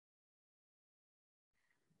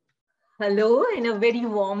Hello and a very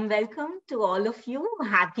warm welcome to all of you.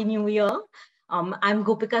 Happy New Year. I'm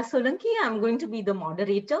Gopika Solanki. I'm going to be the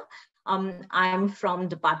moderator. I'm from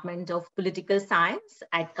Department of Political Science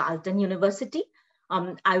at Carleton University.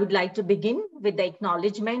 I would like to begin with the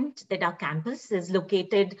acknowledgement that our campus is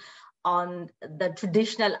located on the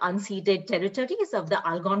traditional unceded territories of the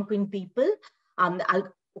Algonquin people.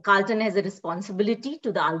 Carleton has a responsibility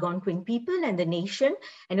to the Algonquin people and the nation,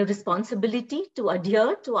 and a responsibility to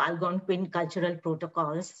adhere to Algonquin cultural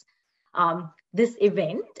protocols. This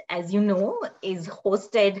event, as you know, is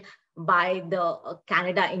hosted by the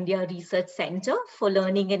Canada-India Research Center for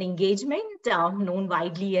Learning and Engagement, known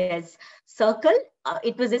widely as CIRCLE.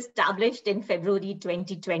 It was established in February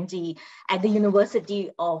 2020 at the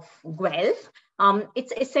University of Guelph.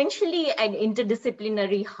 It's essentially an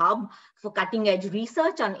interdisciplinary hub for cutting-edge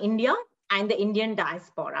research on India and the Indian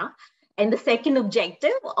diaspora. And the second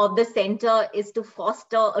objective of the center is to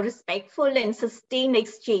foster a respectful and sustained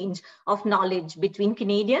exchange of knowledge between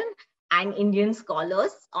Canadian and Indian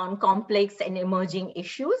scholars on complex and emerging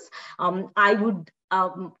issues. I would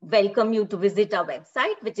welcome you to visit our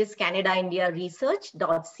website, which is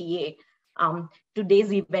canadaindiaresearch.ca.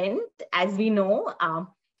 Today's event, as we know,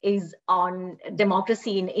 is on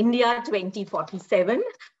democracy in India 2047.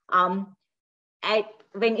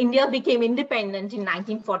 When India became independent in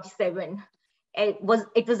 1947, it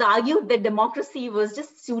was argued that democracy was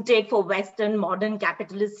just suited for Western modern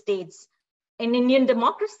capitalist states, and Indian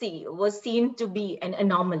democracy was seen to be an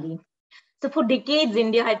anomaly. So for decades,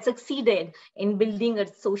 India had succeeded in building a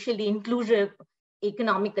socially inclusive,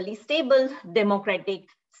 economically stable, democratic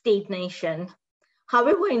state nation.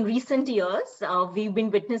 However, in recent years, we've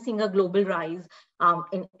been witnessing a global rise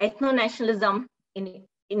in ethno-nationalism and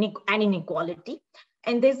inequality.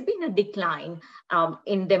 And there's been a decline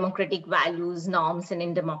in democratic values, norms, and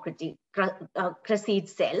in democracy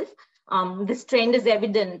itself. This trend is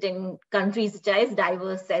evident in countries such as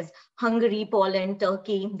diverse as Hungary, Poland,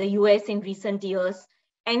 Turkey, the US in recent years.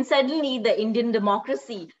 And suddenly the Indian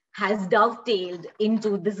democracy has dovetailed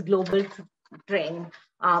into this global trend.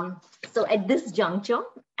 So at this juncture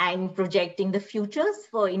and projecting the futures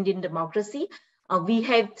for Indian democracy, we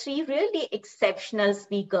have three really exceptional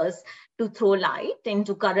speakers to throw light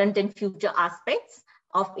into current and future aspects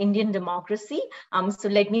of Indian democracy. So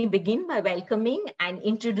let me begin by welcoming and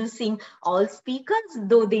introducing all speakers,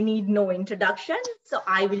 though they need no introduction. So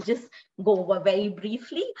I will just go over very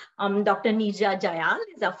briefly. Dr. Niraja Jayal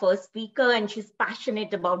is our first speaker, and she's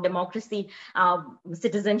passionate about democracy,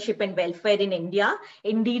 citizenship, and welfare in India.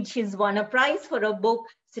 Indeed, she's won a prize for her book,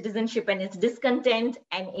 Citizenship and Its Discontent,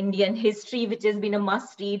 and Indian History, which has been a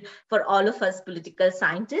must-read for all of us political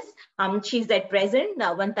scientists. She's at present the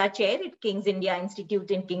Avantha Chair at King's India Institute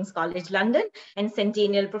in King's College London, and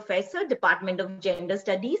Centennial Professor, Department of Gender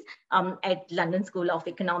Studies at London School of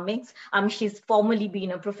Economics. She's formerly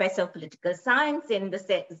been a Professor of Political Science in the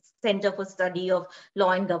Center for Study of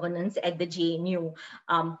Law and Governance at the JNU.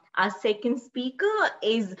 Our second speaker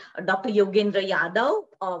is Dr. Yogendra Yadav.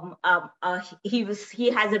 He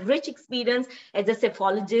has a rich experience as a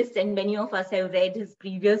psephologist, and many of us have read his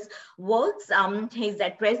previous works. He's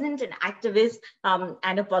at present an activist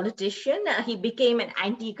and a politician. He became an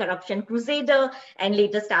anti-corruption crusader and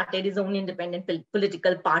later started his own independent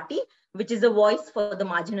political party, which is a voice for the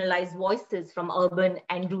marginalized voices from urban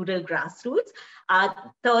and rural grassroots. Our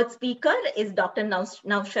third speaker is Dr.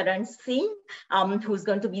 Navsharan Singh, who's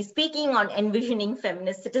going to be speaking on envisioning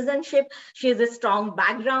feminist citizenship. She has a strong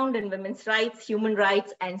background in women's rights, human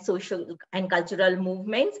rights, and social and cultural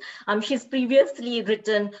movements. She's previously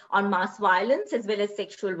written on mass violence as well as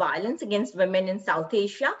sexual violence against women in South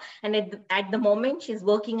Asia. And at the moment, she's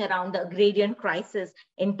working around the agrarian crisis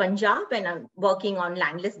in Punjab and working on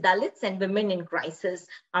landless Dalits and women in crisis.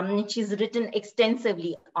 She's written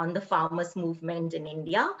extensively on the farmers' movement in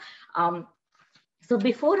India. So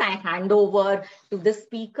before I hand over to the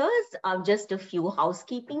speakers, just a few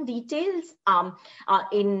housekeeping details.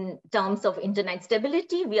 In terms of internet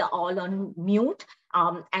stability, we are all on mute.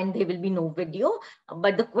 And there will be no video.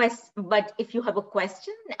 But if you have a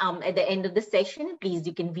question at the end of the session, please,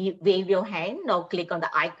 you can wave your hand or click on the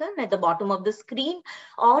icon at the bottom of the screen,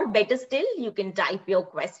 or better still, you can type your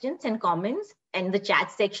questions and comments in the chat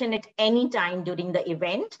section at any time during the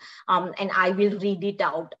event, and I will read it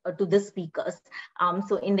out to the speakers.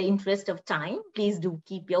 So in the interest of time, please do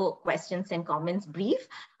keep your questions and comments brief.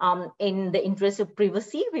 In the interest of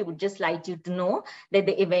privacy, we would just like you to know that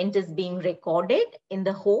the event is being recorded in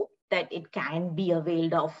the hope that it can be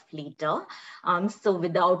availed of later. So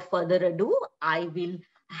without further ado, I will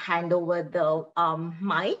hand over the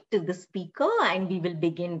mic to the speaker, and we will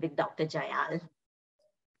begin with Dr. Jayal.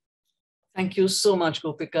 Thank you so much,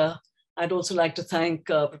 Gopika. I'd also like to thank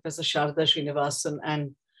Professor Sharda Srinivasan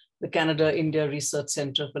and the Canada-India Research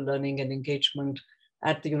Center for Learning and Engagement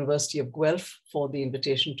at the University of Guelph for the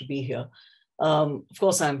invitation to be here. Of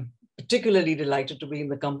course, I'm particularly delighted to be in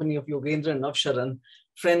the company of Yogendra and Navsharan,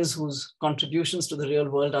 friends whose contributions to the real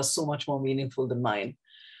world are so much more meaningful than mine.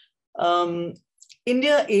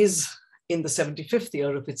 India is in the 75th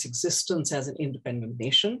year of its existence as an independent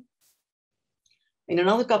nation. In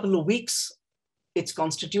another couple of weeks, its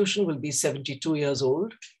constitution will be 72 years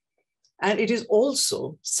old. And it is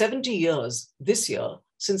also 70 years this year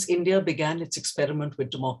since India began its experiment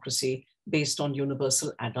with democracy based on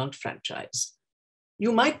universal adult franchise.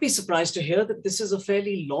 You might be surprised to hear that this is a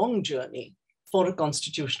fairly long journey for a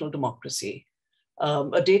constitutional democracy.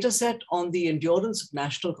 A data set on the endurance of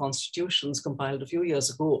national constitutions compiled a few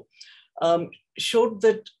years ago showed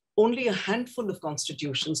that only a handful of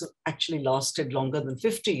constitutions have actually lasted longer than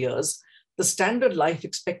 50 years, the standard life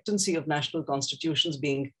expectancy of national constitutions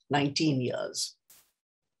being 19 years.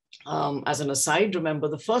 As an aside, remember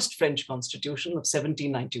the first French constitution of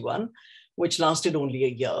 1791, which lasted only a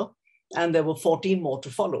year, and there were 14 more to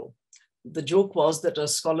follow. The joke was that a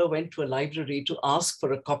scholar went to a library to ask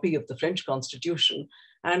for a copy of the French constitution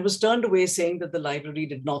and was turned away saying that the library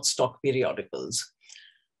did not stock periodicals.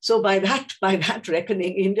 So by that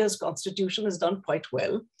reckoning, India's constitution has done quite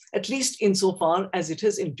well, at least insofar as it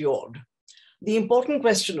has endured. The important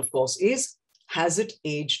question, of course, is, has it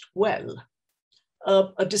aged well?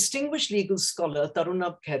 A distinguished legal scholar,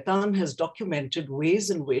 Tarunab Khaitan, has documented ways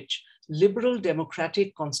in which liberal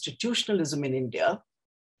democratic constitutionalism in India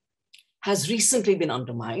has recently been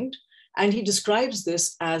undermined, and he describes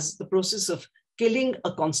this as the process of killing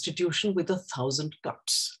a constitution with 1,000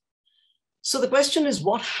 cuts. So the question is,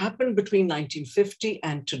 what happened between 1950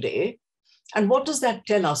 and today? And what does that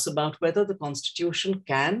tell us about whether the Constitution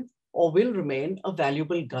can or will remain a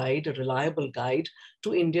valuable guide, a reliable guide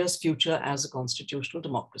to India's future as a constitutional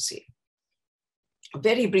democracy?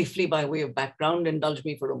 Very briefly, by way of background, indulge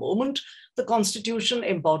me for a moment, the Constitution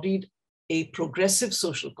embodied a progressive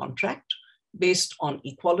social contract based on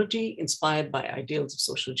equality, inspired by ideals of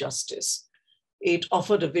social justice. It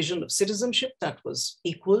offered a vision of citizenship that was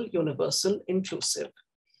equal, universal, inclusive.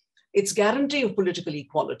 Its guarantee of political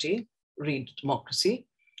equality, read democracy,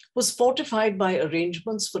 was fortified by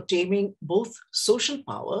arrangements for taming both social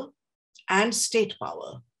power and state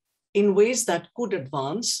power in ways that could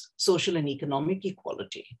advance social and economic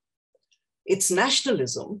equality. Its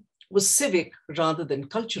nationalism was civic rather than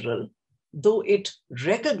cultural, though it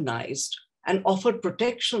recognized and offered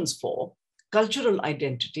protections for cultural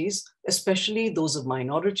identities, especially those of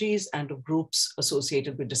minorities and of groups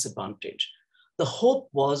associated with disadvantage. The hope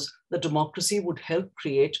was that democracy would help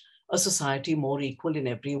create a society more equal in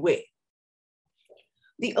every way.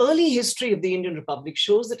 The early history of the Indian Republic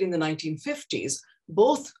shows that in the 1950s,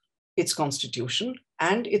 both its constitution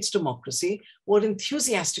and its democracy were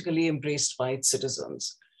enthusiastically embraced by its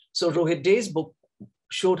citizens. So Rohit Dey's book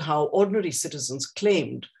showed how ordinary citizens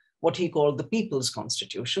claimed what he called the People's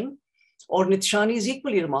Constitution. Or Nitshani's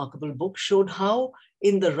equally remarkable book showed how,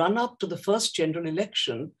 in the run-up to the first general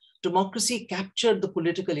election, democracy captured the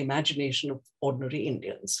political imagination of ordinary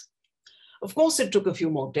Indians. Of course, it took a few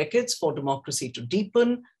more decades for democracy to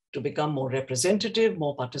deepen, to become more representative,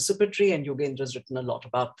 more participatory, and Yogendra's written a lot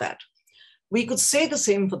about that. We could say the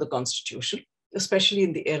same for the Constitution, especially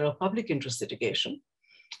in the era of public interest litigation,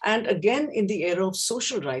 and again in the era of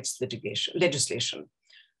social rights legislation.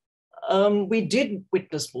 We did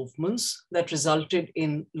witness movements that resulted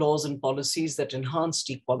in laws and policies that enhanced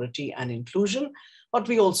equality and inclusion, but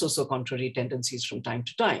we also saw contrary tendencies from time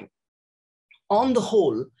to time. On the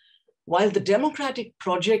whole, while the democratic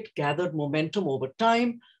project gathered momentum over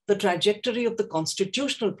time, the trajectory of the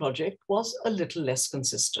constitutional project was a little less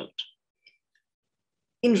consistent.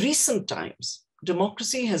 In recent times,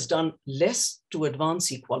 democracy has done less to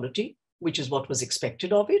advance equality, which is what was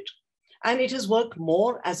expected of it, and it has worked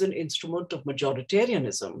more as an instrument of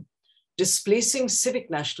majoritarianism, displacing civic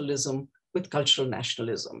nationalism with cultural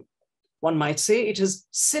nationalism. One might say it has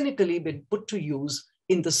cynically been put to use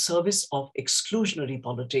in the service of exclusionary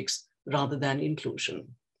politics rather than inclusion.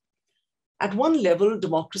 At one level,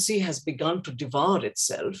 democracy has begun to devour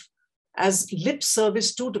itself, as lip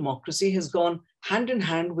service to democracy has gone hand in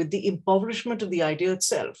hand with the impoverishment of the idea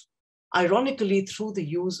itself, ironically through the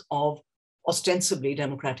use of ostensibly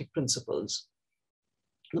democratic principles.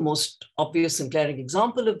 The most obvious and glaring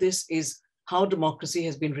example of this is how democracy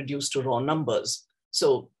has been reduced to raw numbers.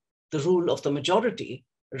 So the rule of the majority,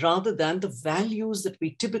 rather than the values that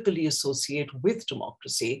we typically associate with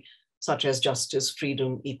democracy, such as justice,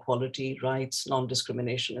 freedom, equality, rights,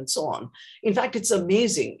 non-discrimination, and so on. In fact, it's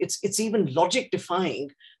amazing. It's even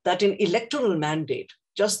logic-defying that an electoral mandate,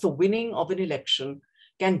 just the winning of an election,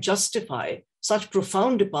 can justify such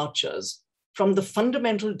profound departures from the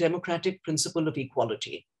fundamental democratic principle of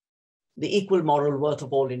equality, the equal moral worth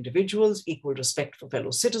of all individuals, equal respect for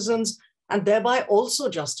fellow citizens, and thereby also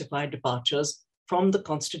justify departures from the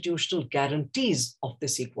constitutional guarantees of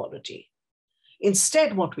this equality.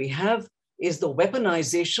 Instead, what we have is the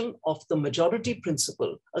weaponization of the majority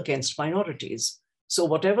principle against minorities. So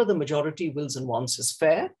whatever the majority wills and wants is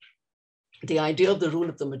fair. The idea of the rule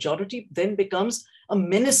of the majority then becomes a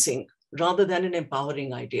menacing rather than an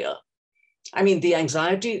empowering idea. I mean, the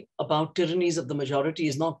anxiety about tyrannies of the majority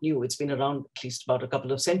is not new. It's been around at least about a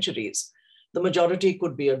couple of centuries. The majority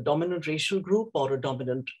could be a dominant racial group or a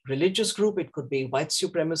dominant religious group. It could be white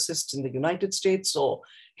supremacists in the United States or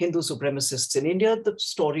Hindu supremacists in India. The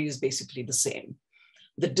story is basically the same.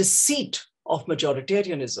 The deceit of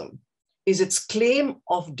majoritarianism is its claim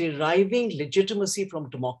of deriving legitimacy from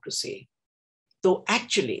democracy, though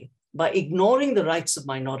actually, by ignoring the rights of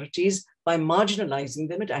minorities, by marginalizing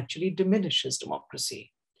them, it actually diminishes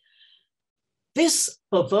democracy. This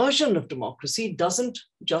perversion of democracy doesn't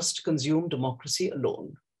just consume democracy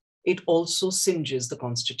alone. It also singes the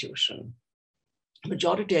Constitution.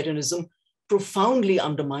 Majoritarianism profoundly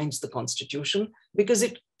undermines the Constitution because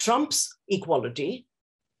it trumps equality,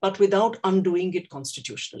 but without undoing it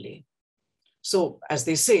constitutionally. So, as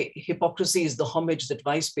they say, hypocrisy is the homage that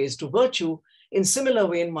vice pays to virtue. In similar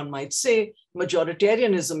vein, one might say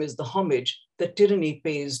majoritarianism is the homage that tyranny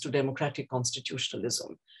pays to democratic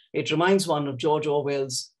constitutionalism. It reminds one of George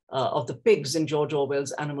Orwell's, of the pigs in George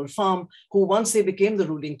Orwell's Animal Farm, who once they became the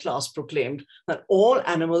ruling class proclaimed that all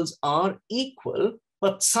animals are equal,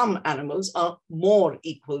 but some animals are more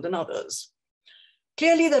equal than others.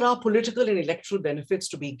 Clearly, there are political and electoral benefits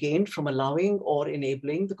to be gained from allowing or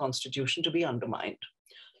enabling the Constitution to be undermined.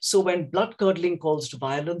 So when blood-curdling calls to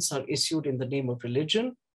violence are issued in the name of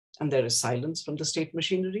religion, and there is silence from the state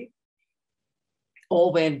machinery,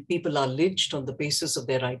 or when people are lynched on the basis of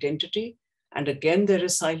their identity, and again there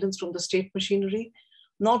is silence from the state machinery,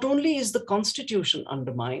 not only is the Constitution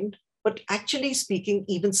undermined, but actually speaking,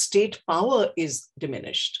 even state power is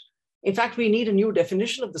diminished. In fact, we need a new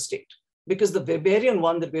definition of the state, because the Weberian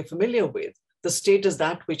one that we're familiar with, the state is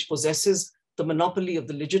that which possesses the monopoly of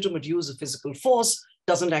the legitimate use of physical force,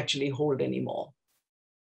 doesn't actually hold anymore.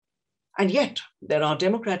 And yet, there are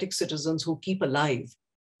democratic citizens who keep alive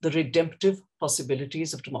the redemptive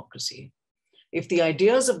possibilities of democracy. If the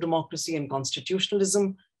ideas of democracy and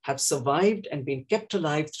constitutionalism have survived and been kept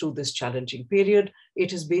alive through this challenging period, it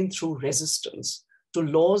has been through resistance to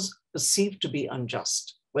laws perceived to be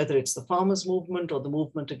unjust, whether it's the farmers' movement or the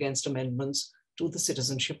movement against amendments to the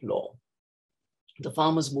citizenship law. The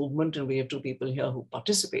farmers' movement, and we have two people here who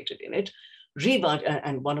participated in it,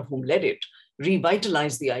 and one of whom led it,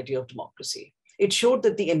 revitalized the idea of democracy. It showed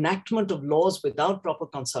that the enactment of laws without proper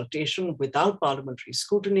consultation, without parliamentary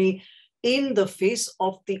scrutiny, in the face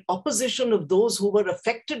of the opposition of those who were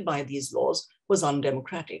affected by these laws, was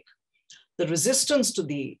undemocratic. The resistance to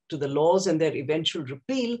the laws and their eventual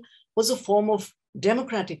repeal was a form of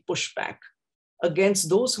democratic pushback against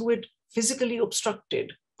those who had physically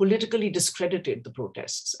obstructed, politically discredited the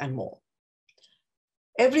protests, and more.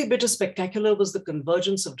 Every bit as spectacular was the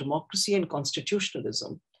convergence of democracy and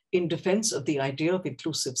constitutionalism in defense of the idea of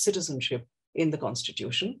inclusive citizenship in the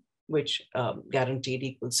Constitution, which guaranteed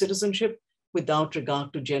equal citizenship without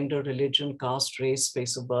regard to gender, religion, caste, race,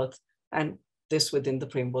 place of birth, and this within the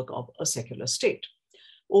framework of a secular state.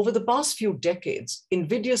 Over the past few decades,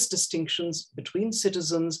 invidious distinctions between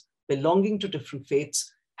citizens belonging to different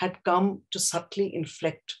faiths had come to subtly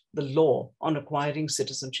inflect the law on acquiring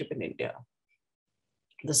citizenship in India.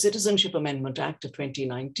 The Citizenship Amendment Act of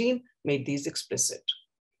 2019 made these explicit.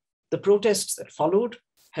 The protests that followed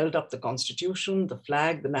held up the Constitution, the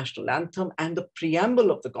flag, the national anthem, and the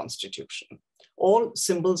preamble of the Constitution, all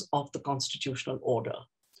symbols of the constitutional order.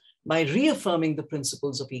 By reaffirming the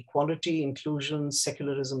principles of equality, inclusion,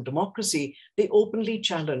 secularism, democracy, they openly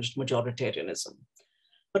challenged majoritarianism.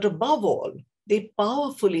 But above all, they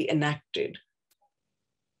powerfully enacted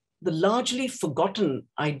the largely forgotten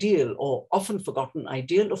ideal, or often forgotten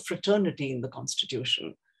ideal, of fraternity in the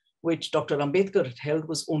Constitution, which Dr. Ambedkar had held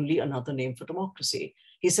was only another name for democracy.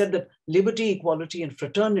 He said that liberty, equality, and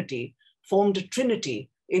fraternity formed a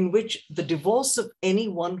trinity in which the divorce of any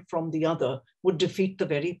one from the other would defeat the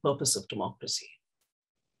very purpose of democracy.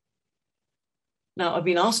 Now, I've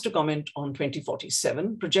been asked to comment on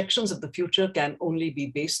 2047. Projections of the future can only be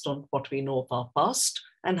based on what we know of our past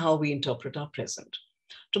and how we interpret our present.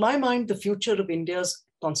 To my mind, the future of India's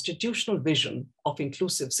constitutional vision of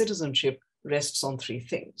inclusive citizenship rests on three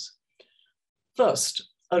things. First,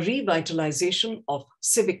 a revitalization of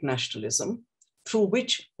civic nationalism through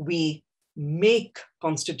which we make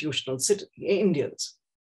constitutional Indians.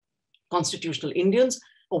 Constitutional Indians,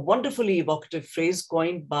 a wonderfully evocative phrase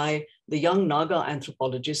coined by the young Naga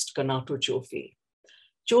anthropologist Kanato Chofi.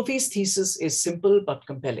 Chofi's thesis is simple but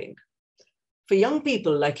compelling. For young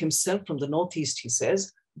people like himself from the Northeast, he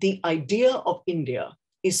says, the idea of India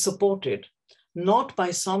is supported not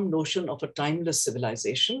by some notion of a timeless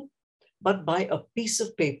civilization, but by a piece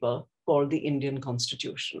of paper called the Indian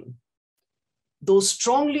Constitution. Though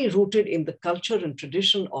strongly rooted in the culture and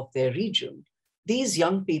tradition of their region, these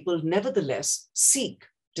young people nevertheless seek,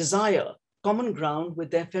 desire common ground with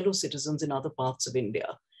their fellow citizens in other parts of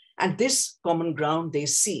India. And this common ground they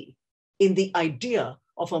see in the idea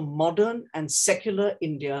of a modern and secular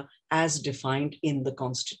India as defined in the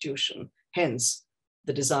Constitution. Hence,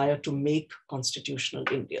 the desire to make constitutional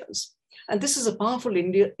Indians. And this is a powerful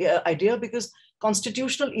idea because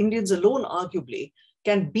constitutional Indians alone, arguably,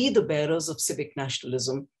 can be the bearers of civic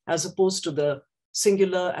nationalism as opposed to the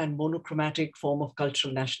singular and monochromatic form of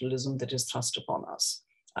cultural nationalism that is thrust upon us.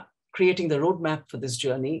 Creating the roadmap for this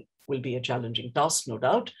journey will be a challenging task, no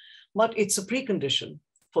doubt, but it's a precondition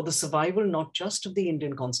for the survival not just of the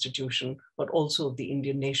Indian Constitution, but also of the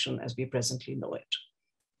Indian nation as we presently know it.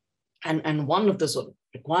 And one of the sort of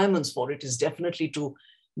requirements for it is definitely to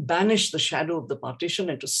banish the shadow of the partition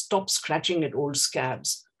and to stop scratching at old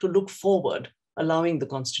scabs, to look forward, allowing the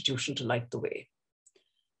Constitution to light the way.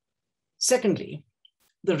 Secondly,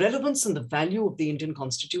 the relevance and the value of the Indian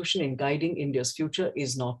Constitution in guiding India's future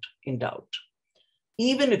is not in doubt.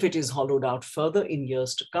 Even if it is hollowed out further in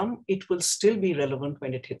years to come, it will still be relevant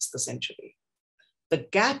when it hits the century. The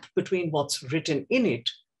gap between what's written in it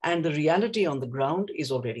and the reality on the ground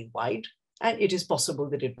is already wide, and it is possible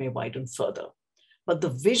that it may widen further. But the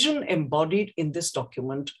vision embodied in this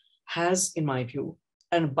document has, in my view,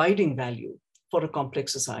 an abiding value for a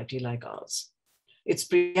complex society like ours. Its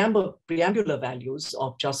preambular values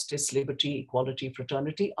of justice, liberty, equality,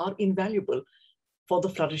 fraternity are invaluable for the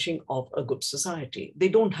flourishing of a good society. They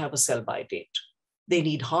don't have a sell-by date. They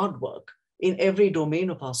need hard work in every domain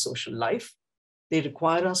of our social life. They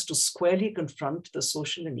require us to squarely confront the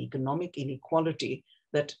social and economic inequality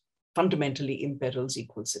that fundamentally imperils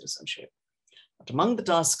equal citizenship. But among the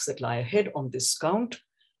tasks that lie ahead on this count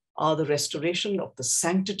are the restoration of the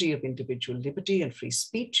sanctity of individual liberty and free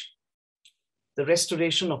speech, the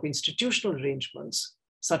restoration of institutional arrangements,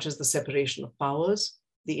 such as the separation of powers,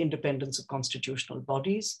 the independence of constitutional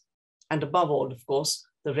bodies, and above all, of course,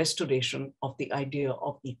 the restoration of the idea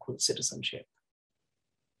of equal citizenship.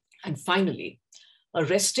 And finally,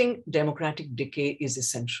 arresting democratic decay is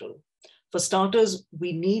essential. For starters,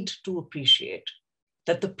 we need to appreciate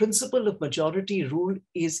that the principle of majority rule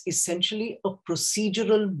is essentially a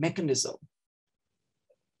procedural mechanism.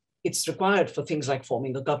 It's required for things like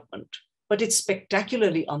forming a government, but it's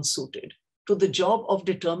spectacularly unsuited to the job of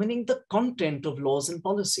determining the content of laws and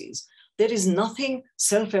policies. There is nothing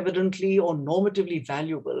self-evidently or normatively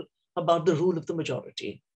valuable about the rule of the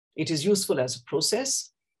majority. It is useful as a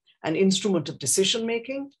process, an instrument of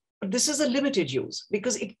decision-making, but this is a limited use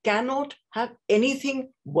because it cannot have anything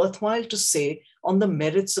worthwhile to say on the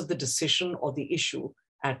merits of the decision or the issue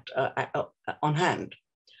on hand.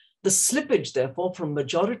 The slippage, therefore, from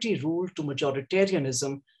majority rule to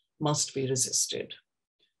majoritarianism must be resisted.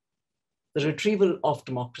 The retrieval of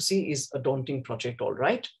democracy is a daunting project, all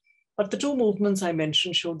right, but the two movements I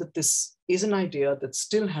mentioned show that this is an idea that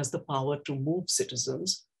still has the power to move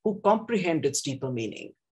citizens who comprehend its deeper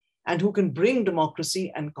meaning and who can bring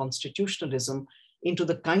democracy and constitutionalism into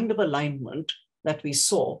the kind of alignment that we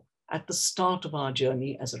saw at the start of our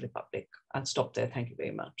journey as a republic. I'll stop there. Thank you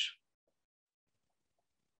very much.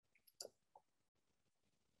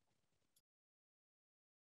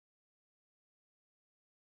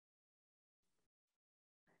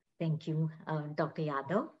 Thank you, Dr.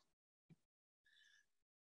 Yadav.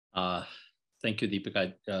 Thank you,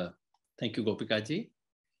 Deepika. Thank you, Gopika ji.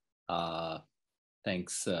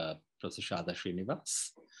 Thanks, Professor Shada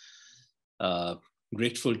Srinivas.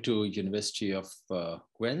 Grateful to University of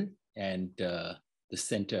Guelph and the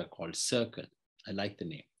center called Circle. I like the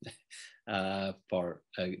name for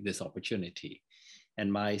this opportunity.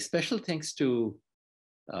 And my special thanks to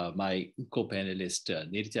my co-panelist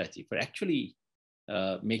Niraja ji for actually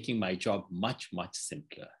making my job much, much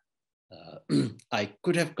simpler. I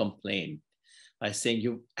could have complained, by saying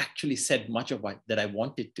you actually said much of what that I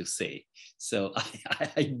wanted to say. So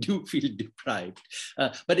I do feel deprived,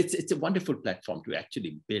 but it's a wonderful platform to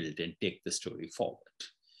actually build and take the story forward.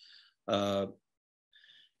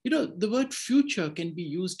 The word future can be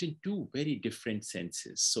used in two very different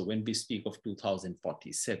senses. So when we speak of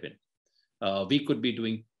 2047, we could be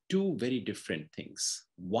doing two very different things.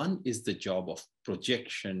 One is the job of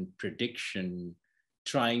projection, prediction,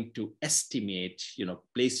 trying to estimate,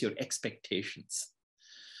 place your expectations.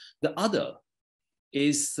 The other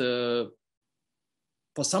is, for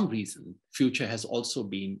some reason, future has also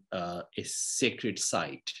been a sacred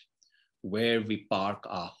site where we park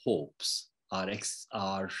our hopes,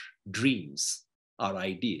 our dreams, our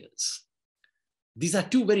ideas. These are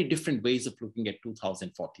two very different ways of looking at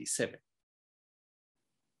 2047.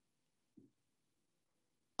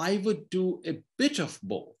 I would do a bit of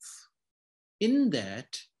both, in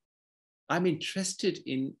that I'm interested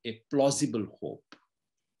in a plausible hope.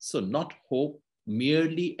 So not hope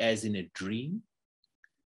merely as in a dream,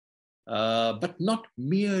 but not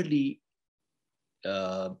merely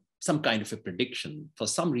some kind of a prediction. For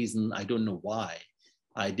some reason, I don't know why,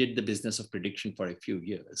 I did the business of prediction for a few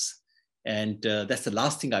years. And that's the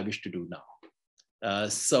last thing I wish to do now.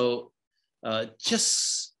 So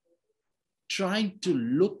just trying to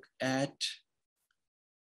look at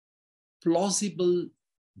plausible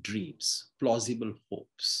dreams, plausible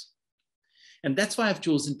hopes. And that's why I've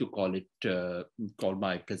chosen to call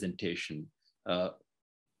my presentation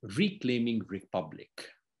Reclaiming Republic.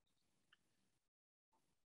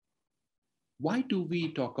 Why do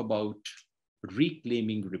we talk about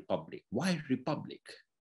reclaiming republic? Why republic?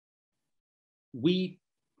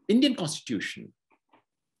 Indian Constitution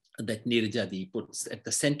that Niraja puts at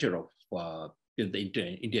the center of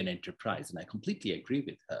the Indian enterprise, and I completely agree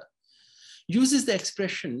with her, uses the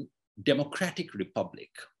expression democratic republic.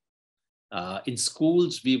 In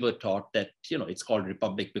schools, we were taught that, it's called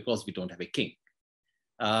republic because we don't have a king,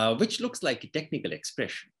 which looks like a technical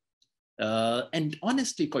expression. And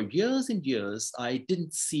honestly, for years and years, I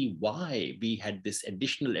didn't see why we had this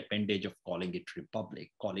additional appendage of calling it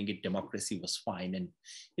republic. Calling it democracy was fine. And,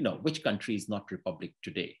 which country is not republic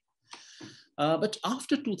today? But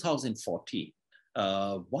after 2014,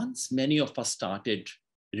 once many of us started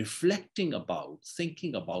reflecting about,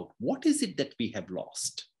 thinking about what is it that we have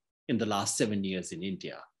lost in the last 7 years in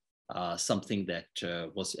India, something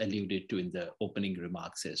that was alluded to in the opening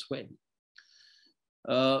remarks as well.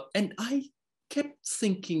 And I kept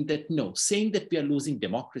thinking that no, saying that we are losing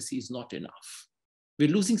democracy is not enough. We're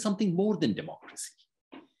losing something more than democracy.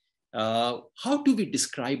 How do we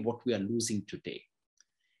describe what we are losing today?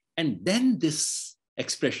 And then this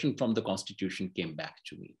expression from the Constitution came back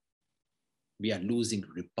to me. We are losing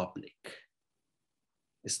republic.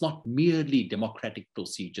 It's not merely democratic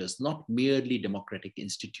procedures, not merely democratic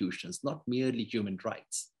institutions, not merely human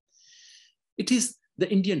rights. It is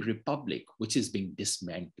the Indian Republic which is being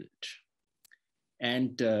dismantled.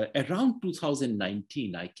 And around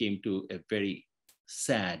 2019, I came to a very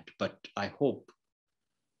sad, but I hope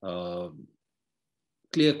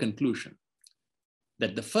clear conclusion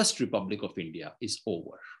that the first Republic of India is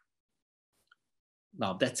over.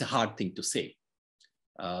 Now, that's a hard thing to say.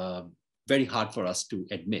 Very hard for us to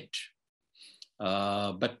admit.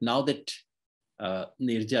 But now that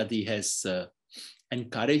Niraja has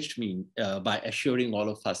encouraged me by assuring all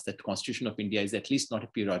of us that the Constitution of India is at least not a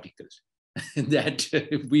periodical, that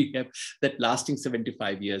we have, that lasting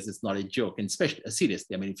 75 years is not a joke, and especially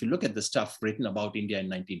seriously. I mean, if you look at the stuff written about India in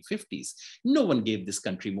 1950s, no one gave this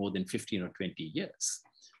country more than 15 or 20 years.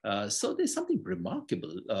 So there's something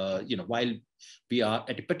remarkable, while we are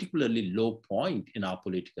at a particularly low point in our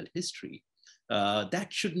political history, that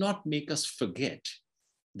should not make us forget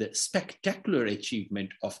the spectacular achievement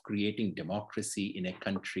of creating democracy in a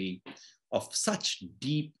country of such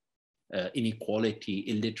deep inequality,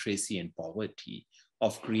 illiteracy, and poverty,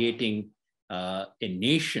 of creating a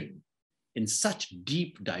nation in such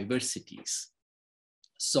deep diversities.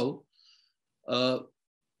 So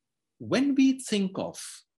when we think of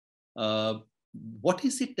what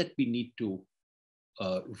is it that we need to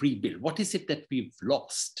rebuild, what is it that we've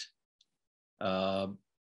lost?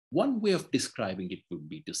 One way of describing it would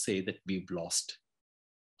be to say that we've lost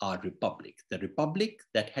our republic, the republic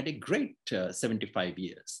that had a great 75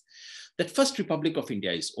 years. That first Republic of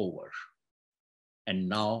India is over. And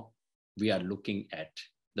now we are looking at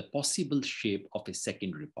the possible shape of a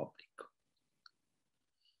second republic.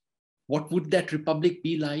 What would that republic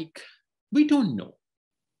be like? We don't know.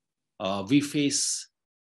 We face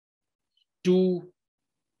two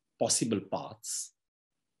possible paths.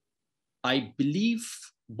 I believe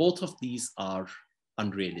both of these are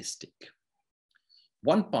unrealistic.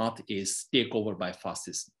 One path is takeover by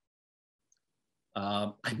fascism.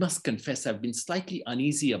 I must confess, I've been slightly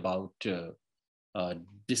uneasy about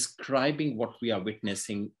describing what we are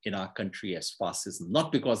witnessing in our country as fascism,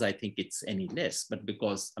 not because I think it's any less, but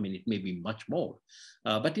because, I mean, it may be much more.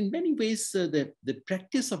 But in many ways, the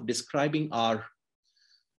practice of describing our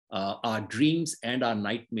dreams and our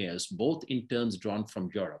nightmares, both in terms drawn from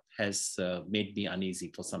Europe, has made me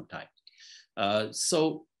uneasy for some time.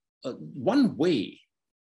 So one way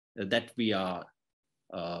that we are,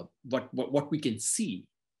 what we can see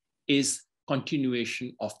is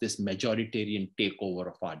continuation of this majoritarian takeover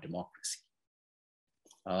of our democracy.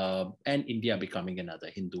 And India becoming another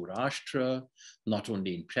Hindu Rashtra, not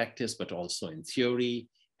only in practice, but also in theory,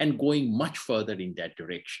 and going much further in that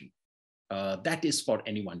direction. That is for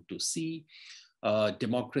anyone to see.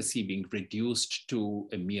 Democracy being reduced to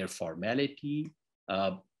a mere formality,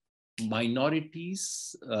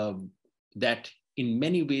 minorities that in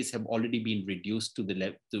many ways have already been reduced to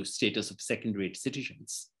the status of second-rate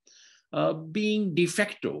citizens, being de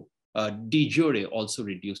facto, de jure also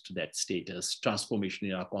reduced to that status, transformation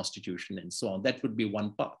in our constitution and so on. That would be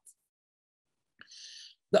one path.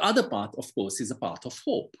 The other path, of course, is a path of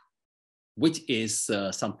hope, which is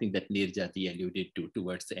something that Niraja alluded to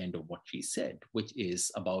towards the end of what she said, which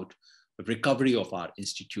is about recovery of our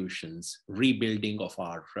institutions, rebuilding of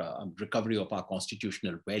our, recovery of our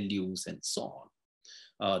constitutional values and so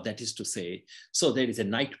on. That is to say, so there is a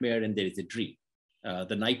nightmare and there is a dream.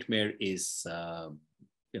 The nightmare is,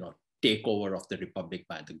 takeover of the republic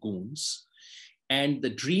by the goons. And the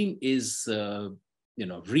dream is,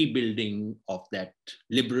 rebuilding of that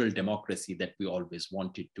liberal democracy that we always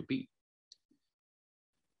wanted to be.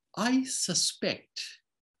 I suspect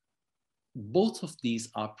both of these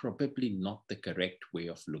are probably not the correct way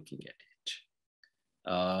of looking at it.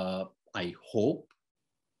 I hope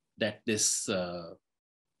that this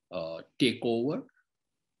takeover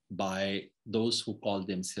by those who call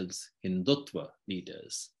themselves Hindutva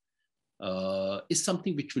leaders is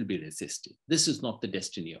something which will be resisted. This is not the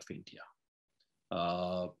destiny of India.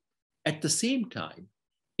 At the same time,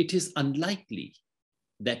 it is unlikely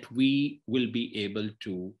that we will be able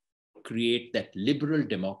to create that liberal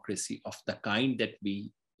democracy of the kind that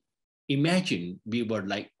we imagine we were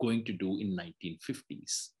like going to do in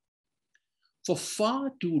 1950s. For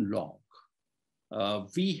far too long,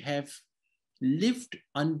 we have lived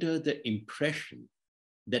under the impression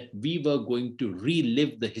that we were going to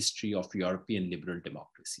relive the history of European liberal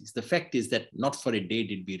democracies. The fact is that not for a day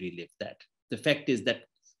did we relive that. The fact is that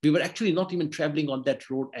we were actually not even traveling on that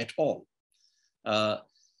road at all.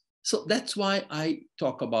 So that's why I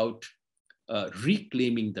talk about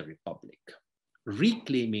reclaiming the republic.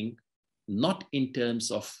 Reclaiming not in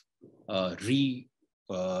terms of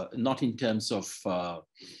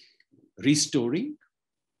restoring,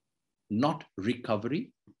 not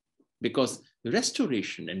recovery, because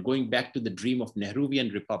restoration and going back to the dream of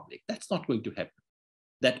Nehruvian republic, that's not going to happen.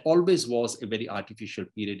 That always was a very artificial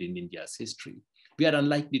period in India's history. We are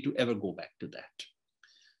unlikely to ever go back to that.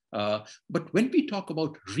 But when we talk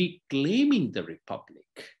about reclaiming the republic,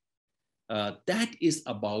 that is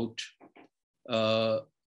about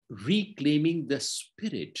reclaiming the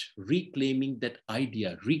spirit, reclaiming that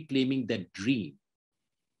idea, reclaiming that dream,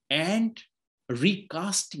 and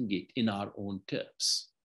recasting it in our own terms.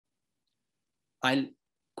 I'll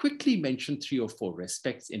quickly mention 3 or 4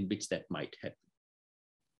 aspects in which that might happen.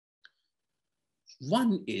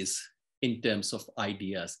 One is in terms of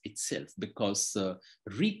ideas itself, because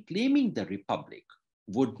reclaiming the republic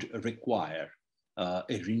would require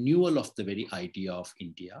a renewal of the very idea of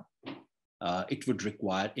India. It would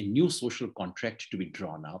require a new social contract to be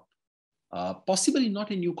drawn up, possibly not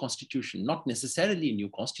a new constitution, not necessarily a new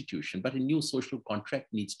constitution, but a new social contract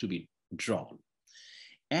needs to be drawn.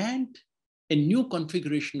 And a new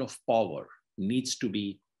configuration of power needs to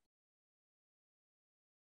be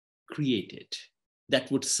created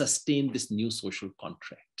that would sustain this new social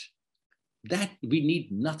contract. That we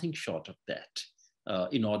need nothing short of that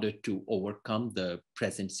in order to overcome the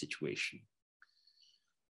present situation.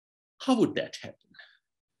 How would that happen?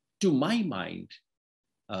 To my mind,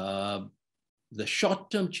 the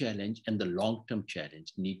short-term challenge and the long-term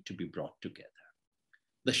challenge need to be brought together.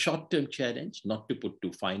 The short-term challenge, not to put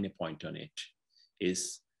too fine a point on it,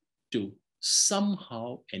 is to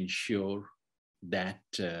somehow ensure that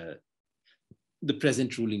the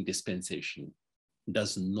present ruling dispensation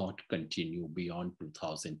does not continue beyond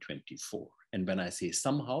 2024. And when I say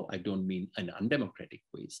somehow, I don't mean in undemocratic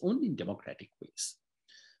ways, only in democratic ways.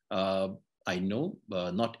 I know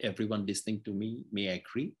not everyone listening to me may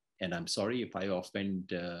agree, and I'm sorry if I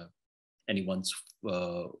offend anyone's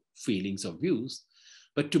feelings or views,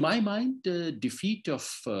 But to my mind, the defeat of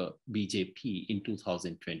BJP in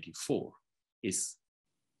 2024 is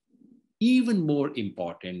even more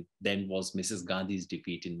important than was Mrs. Gandhi's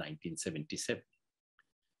defeat in 1977.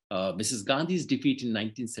 Mrs. Gandhi's defeat in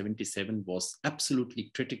 1977 was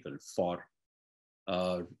absolutely critical for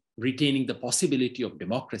retaining the possibility of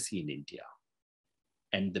democracy in India.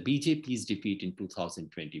 And the BJP's defeat in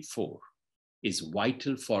 2024 is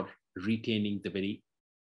vital for retaining the very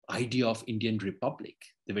idea of Indian Republic,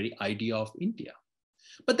 the very idea of India.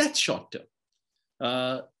 But that's short term.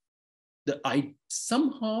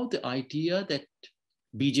 Somehow the idea that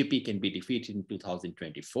BJP can be defeated in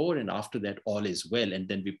 2024 and after that all is well, and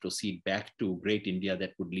then we proceed back to great India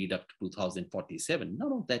that would lead up to 2047.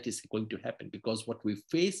 None of that is going to happen, because what we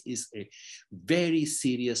face is a very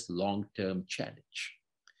serious long-term challenge.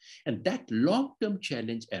 And that long-term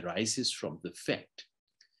challenge arises from the fact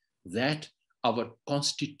that our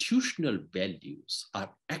constitutional values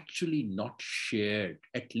are actually not shared,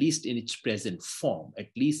 at least in its present form, at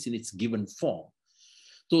least in its given form.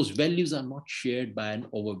 Those values are not shared by an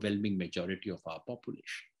overwhelming majority of our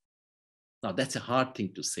population. Now, that's a hard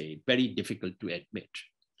thing to say, very difficult to admit,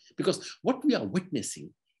 because what we are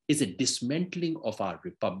witnessing is a dismantling of our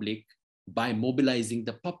republic by mobilizing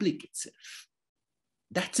the public itself.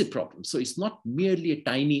 That's a problem. So it's not merely a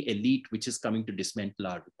tiny elite which is coming to dismantle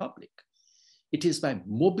our republic. It is by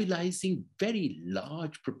mobilizing very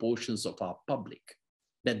large proportions of our public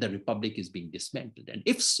that the republic is being dismantled. And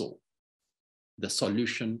if so, the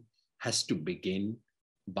solution has to begin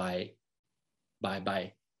by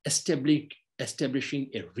establishing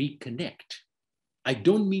a reconnect. I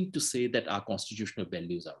don't mean to say that our constitutional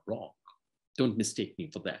values are wrong. Don't mistake me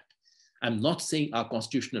for that. I'm not saying our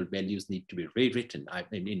constitutional values need to be rewritten.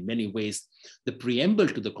 In many ways, the preamble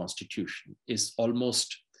to the Constitution is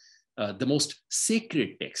almost the most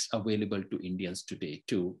sacred text available to Indians today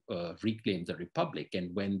to reclaim the republic.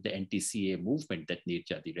 And when the anti-CA movement that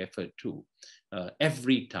Niraja referred to,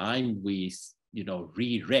 every time we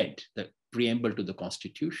reread the preamble to the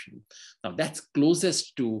Constitution, now that's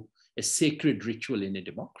closest to a sacred ritual in a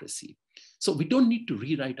democracy. So we don't need to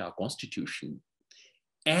rewrite our Constitution.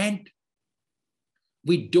 And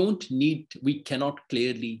we cannot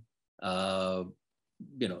clearly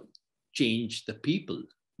change the people.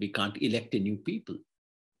 We can't elect a new people,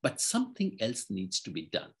 but something else needs to be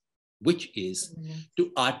done, which is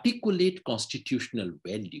to articulate constitutional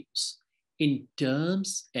values in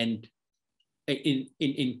terms and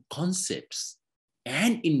in concepts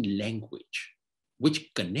and in language,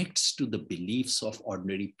 which connects to the beliefs of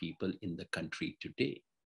ordinary people in the country today.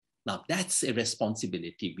 Now, that's a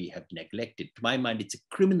responsibility we have neglected. To my mind, it's a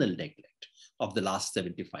criminal neglect of the last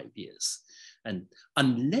 75 years. And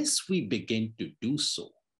unless we begin to do so,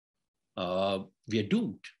 we are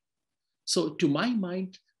doomed. So to my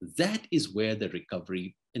mind, that is where the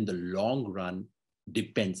recovery in the long run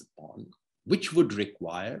depends upon, which would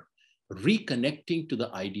require reconnecting to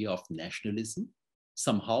the idea of nationalism.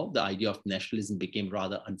 Somehow the idea of nationalism became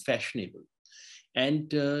rather unfashionable.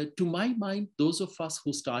 And to my mind, those of us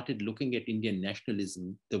who started looking at Indian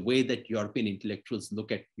nationalism the way that European intellectuals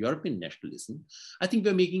look at European nationalism, I think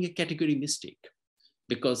we're making a category mistake,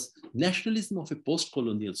 because nationalism of a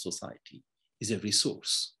post-colonial society is a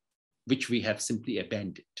resource which we have simply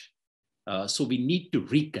abandoned. So we need to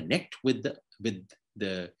reconnect with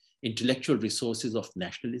the intellectual resources of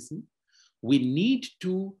nationalism. We need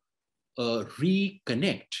to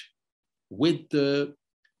reconnect with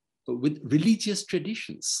religious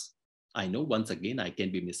traditions. I know, once again, I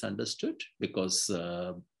can be misunderstood because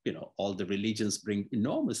all the religions bring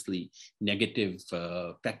enormously negative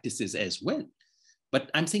practices as well. But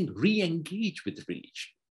I'm saying re-engage with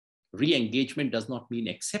religion. Re-engagement does not mean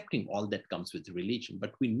accepting all that comes with religion,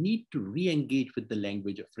 but we need to re-engage with the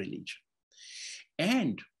language of religion.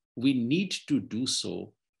 And we need to do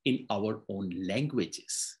so in our own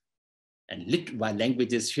languages. And by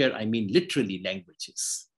languages here, I mean literally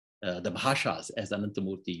languages. The bhashas, as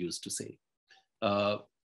Anantamurthy used to say,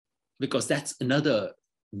 because that's another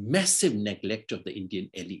massive neglect of the Indian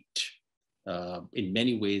elite. In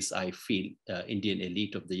many ways, I feel Indian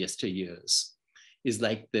elite of the yesteryears is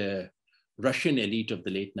like the Russian elite of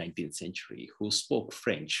the late 19th century, who spoke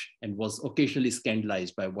French and was occasionally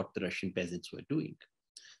scandalized by what the Russian peasants were doing.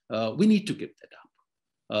 We need to give that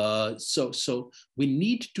up. So we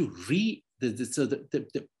need to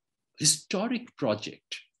the historic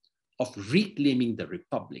project of reclaiming the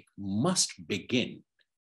republic must begin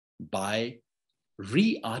by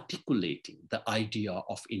re-articulating the idea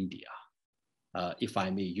of India, if I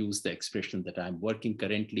may use the expression that I'm working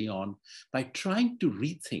currently on, by trying to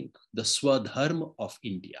rethink the Swadharma of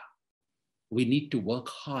India, we need to work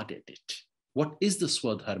hard at it. What is the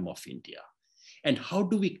Swadharma of India? And how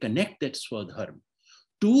do we connect that Swadharma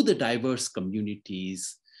to the diverse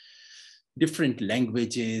communities, different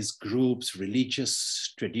languages, groups,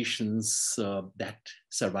 religious traditions that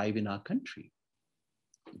survive in our country?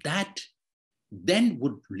 That then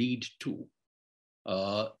would lead to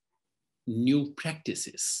new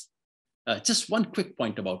practices. Just one quick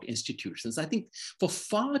point about institutions. I think for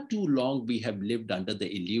far too long, we have lived under the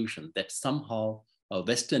illusion that somehow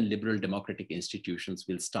Western liberal democratic institutions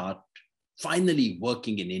will start finally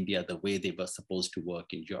working in India the way they were supposed to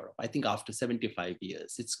work in Europe. I think after 75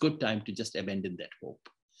 years, it's good time to just abandon that hope.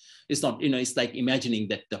 It's not, it's like imagining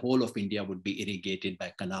that the whole of India would be irrigated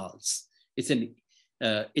by canals. It's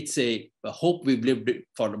a hope we've lived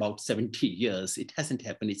for about 70 years. It hasn't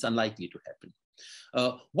happened. It's unlikely to happen.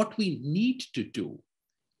 What we need to do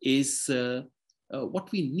is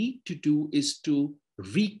to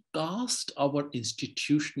recast our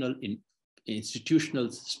institutional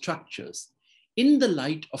structures in the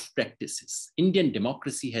light of practices. Indian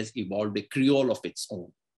democracy has evolved a creole of its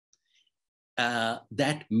own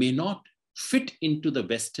that may not fit into the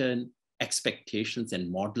Western expectations and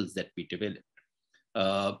models that we developed.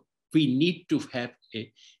 We need to have a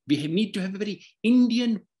very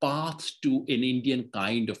Indian path to an Indian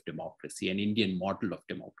kind of democracy, an Indian model of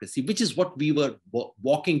democracy, which is what we were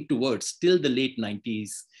walking towards till the late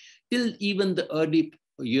 90s, till even the early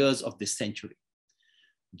years of this century.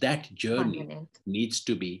 That journey needs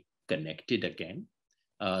to be connected again.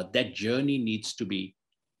 That journey needs to be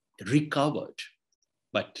recovered,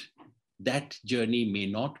 but that journey may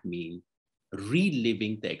not mean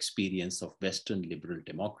reliving the experience of Western liberal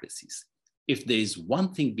democracies. If there is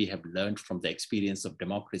one thing we have learned from the experience of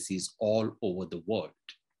democracies all over the world,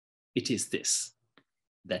 it is this,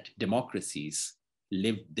 that democracies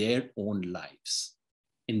live their own lives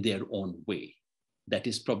in their own way. That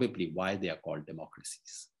is probably why they are called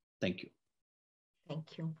democracies. Thank you.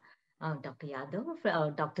 Thank you. Dr.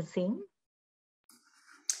 Yadav, Dr. Singh.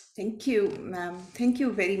 Thank you, ma'am. Thank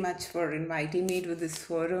you very much for inviting me to this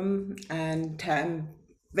forum, and I'm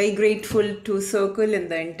very grateful to Circle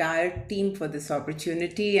and the entire team for this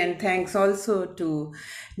opportunity, and thanks also to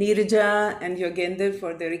Niraja and Yogendra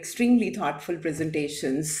for their extremely thoughtful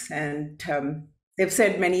presentations, and they've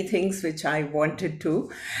said many things which I wanted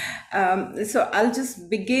to. So I'll just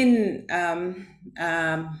begin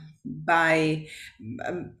by,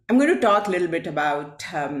 I'm going to talk a little bit about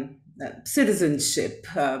citizenship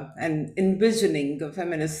and envisioning a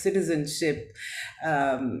feminist citizenship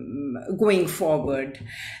going forward.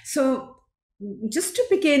 So just to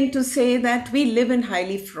begin to say that we live in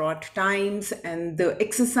highly fraught times, and the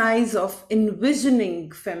exercise of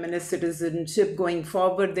envisioning feminist citizenship going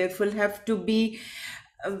forward therefore have to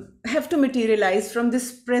materialize from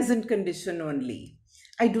this present condition only.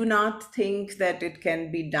 I do not think that it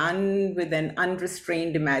can be done with an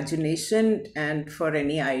unrestrained imagination and for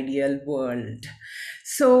any ideal world.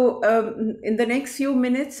 So in the next few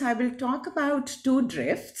minutes, I will talk about two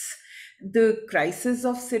drifts: the crisis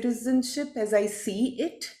of citizenship as I see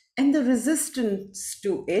it, and the resistance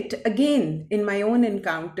to it, again, in my own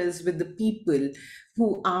encounters with the people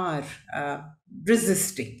who are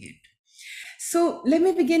resisting it. So let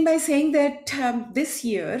me begin by saying that this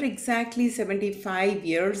year, exactly 75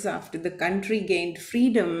 years after the country gained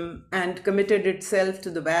freedom and committed itself to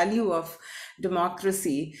the value of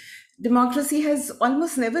democracy, democracy has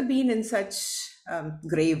almost never been in such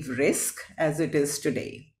grave risk as it is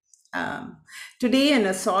today. Today, an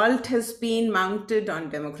assault has been mounted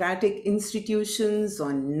on democratic institutions,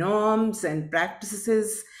 on norms and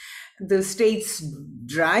practices. The state's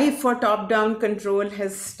drive for top-down control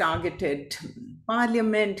has targeted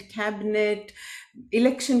parliament, cabinet,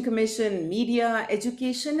 election commission, media,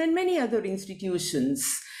 education, and many other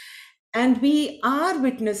institutions. And we are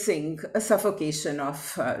witnessing a suffocation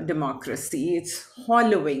of democracy. It's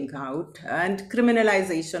hollowing out, and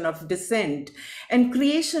criminalization of dissent, and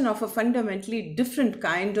creation of a fundamentally different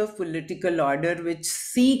kind of political order which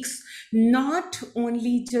seeks not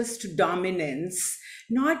only just dominance,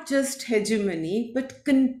 not just hegemony, but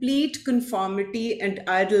complete conformity and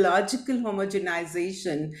ideological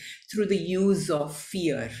homogenization through the use of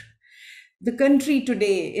fear. The country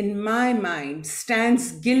today, in my mind,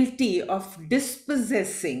 stands guilty of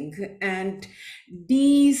dispossessing and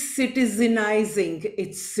de-citizenizing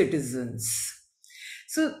its citizens.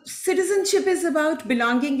 So citizenship is about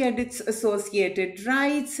belonging and its associated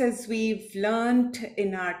rights, as we've learned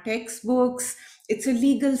in our textbooks. It's a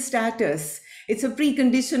legal status. It's a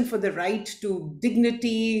precondition for the right to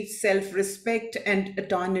dignity, self-respect, and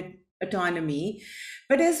autonomy.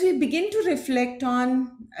 But as we begin to reflect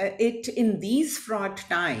on it in these fraught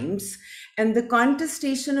times and the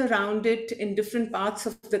contestation around it in different parts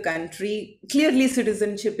of the country, clearly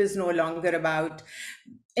citizenship is no longer about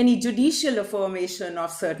any judicial affirmation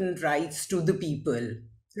of certain rights to the people.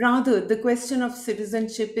 Rather, the question of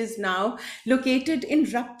citizenship is now located in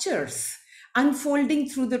ruptures, unfolding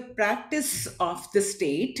through the practice of the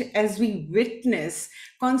state as we witness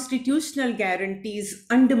constitutional guarantees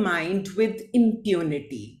undermined with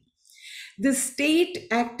impunity. The state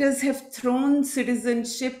actors have thrown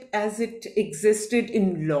citizenship as it existed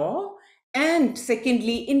in law and,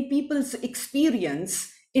 secondly, in people's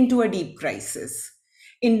experience into a deep crisis.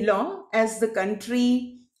 In law, as the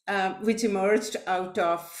country which emerged out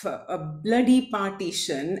of a bloody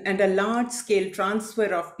partition and a large-scale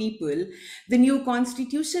transfer of people, the new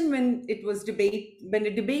constitution, when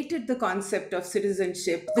it debated the concept of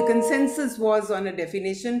citizenship, the consensus was on a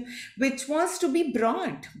definition which was to be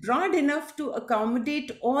broad enough to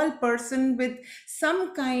accommodate all person with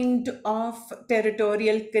some kind of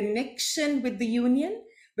territorial connection with the union,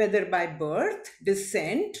 whether by birth,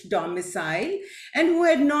 descent, domicile, and who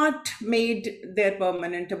had not made their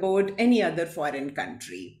permanent abode any other foreign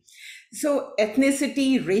country. So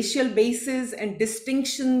ethnicity, racial basis, and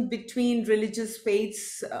distinction between religious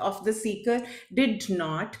faiths of the seeker did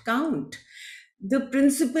not count. The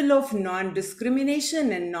principle of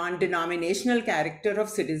non-discrimination and non-denominational character of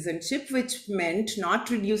citizenship, which meant not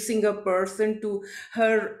reducing a person to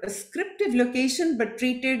her ascriptive location, but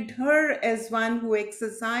treated her as one who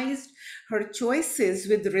exercised her choices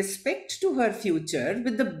with respect to her future,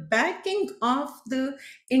 with the backing of the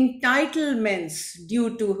entitlements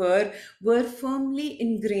due to her, were firmly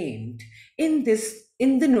ingrained in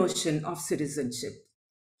the notion of citizenship.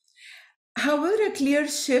 However, a clear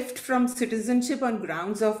shift from citizenship on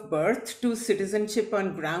grounds of birth to citizenship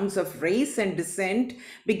on grounds of race and descent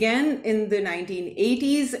began in the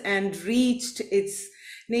 1980s and reached its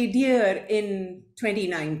nadir in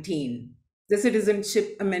 2019. The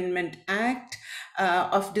Citizenship Amendment Act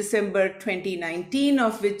of December 2019,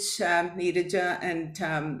 of which Niraja and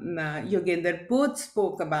Yogendra both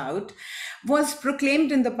spoke about, was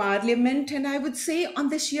proclaimed in the parliament, and I would say on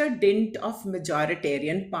the sheer dint of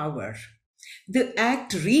majoritarian power. The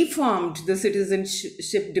act reformed the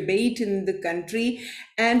citizenship debate in the country,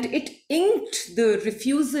 and it inked the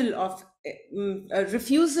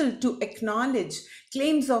refusal to acknowledge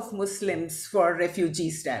claims of Muslims for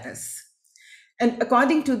refugee status. And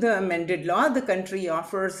according to the amended law, the country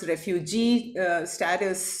offers refugee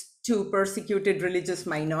status to persecuted religious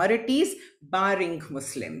minorities, barring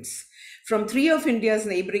Muslims, from 3 of India's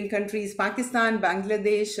neighboring countries, Pakistan,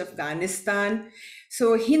 Bangladesh, Afghanistan.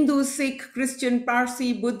 So Hindu, Sikh, Christian,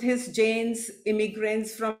 Parsi, Buddhist, Jains,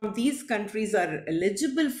 immigrants from these countries are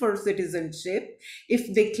eligible for citizenship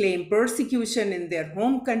if they claim persecution in their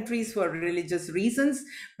home countries for religious reasons,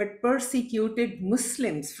 but persecuted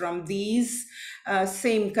Muslims from these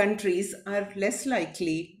same countries are less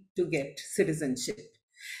likely to get citizenship.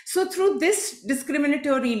 So through this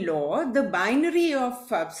discriminatory law, the binary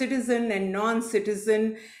of citizen and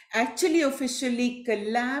non-citizen actually officially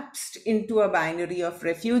collapsed into a binary of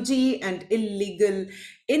refugee and illegal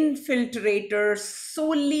infiltrators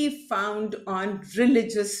solely found on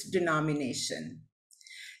religious denomination.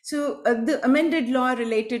 So the amended law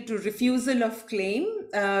related to refusal of claim,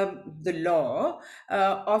 the law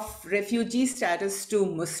of refugee status to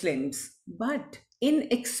Muslims, but in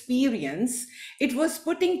experience, it was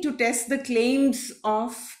putting to test the claims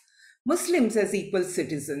of Muslims as equal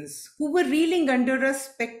citizens who were reeling under a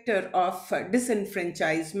specter of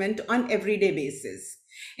disenfranchisement on everyday basis.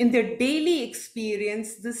 In their daily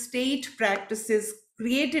experience, the state practices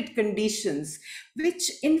created conditions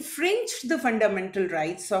which infringed the fundamental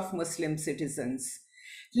rights of Muslim citizens.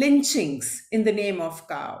 Lynchings in the name of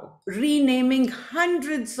cow, renaming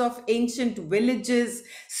hundreds of ancient villages,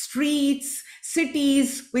 streets,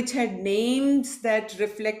 cities which had names that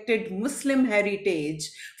reflected Muslim heritage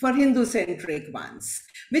for Hindu-centric ones,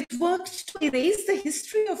 which worked to erase the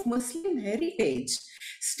history of Muslim heritage.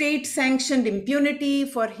 State-sanctioned impunity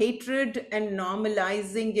for hatred and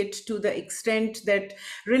normalizing it to the extent that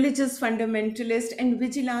religious fundamentalist and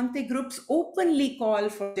vigilante groups openly call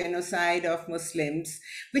for genocide of Muslims,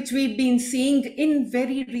 which we've been seeing in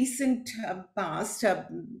very recent past,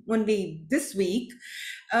 only this week,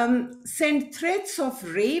 send threats of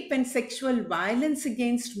rape and sexual violence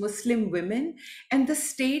against Muslim women, and the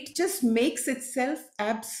state just makes itself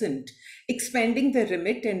absent, expanding the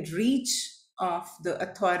remit and reach of the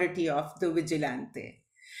authority of the vigilante.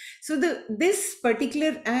 So this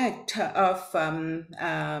particular act of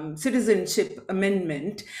citizenship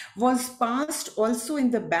amendment was passed also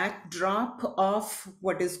in the backdrop of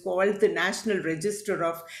what is called the National Register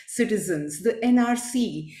of Citizens, the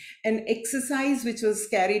NRC, an exercise which was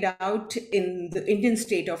carried out in the Indian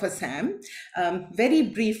state of Assam. Very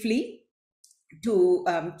briefly, to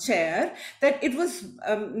chair, that it was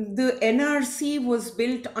the NRC was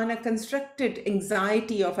built on a constructed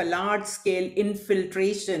anxiety of a large-scale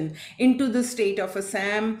infiltration into the state of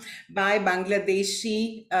Assam by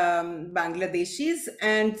Bangladeshis,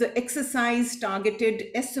 and the exercise targeted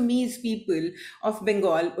Assamese people of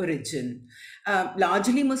Bengal origin,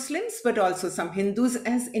 largely Muslims, but also some Hindus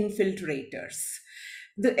as infiltrators.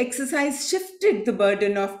 The exercise shifted the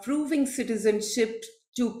burden of proving citizenship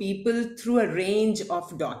to people through a range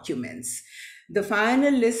of documents. The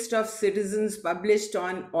final list of citizens published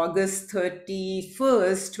on August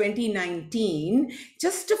 31st, 2019,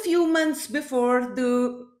 just a few months before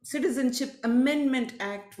the Citizenship Amendment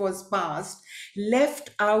Act was passed, left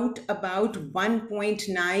out about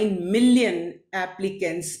 1.9 million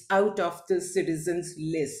applicants out of the citizens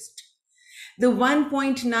list. The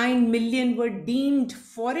 1.9 million were deemed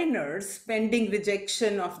foreigners pending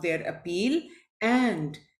rejection of their appeal,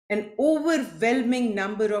 and an overwhelming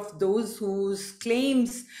number of those whose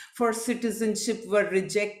claims for citizenship were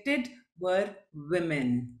rejected were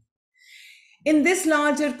women. In this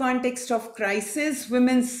larger context of crisis,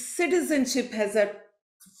 women's citizenship has a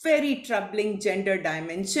very troubling gender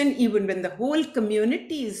dimension, even when the whole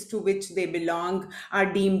communities to which they belong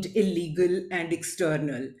are deemed illegal and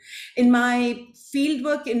external. In my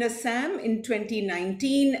fieldwork in Assam in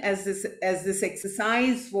 2019, as this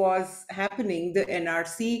exercise was happening, the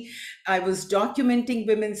NRC, I was documenting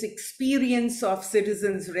women's experience of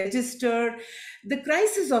citizens register. The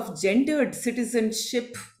crisis of gendered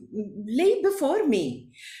citizenship lay before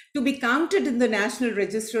me. To be counted in the National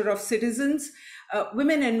Register of Citizens,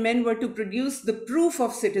 women and men were to produce the proof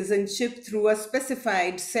of citizenship through a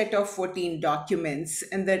specified set of 14 documents.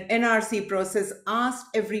 And the NRC process asked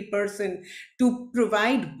every person to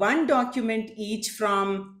provide one document each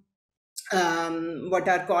from what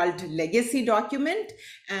are called legacy document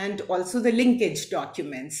and also the linkage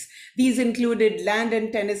documents. These included land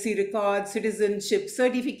and tenancy records, citizenship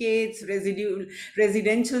certificates,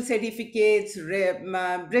 residential certificates,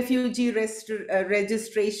 refugee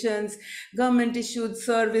registrations, government issued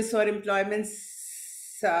service or employment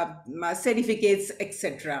certificates,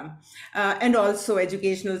 etc., and also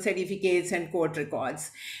educational certificates and court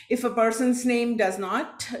records. If a person's name does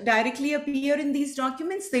not directly appear in these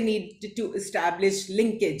documents, they need to establish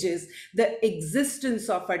linkages, the existence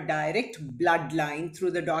of a direct bloodline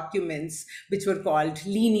through the documents, which were called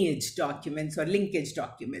lineage documents or linkage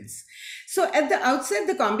documents. So at the outset,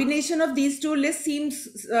 the combination of these two lists seems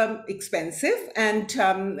expensive, and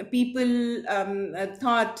people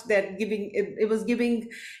thought that it was giving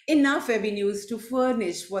enough avenues to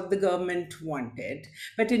furnish what the government wanted.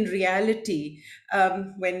 But in reality,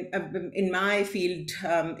 when in my field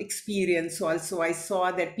experience also, I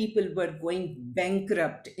saw that people were going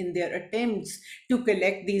bankrupt in their attempts to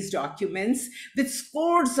collect these documents, with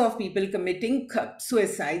scores of people committing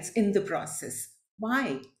suicides in the process.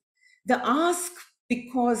 Why?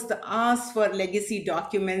 Because the ask for legacy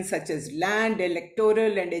documents such as land,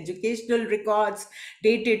 electoral, and educational records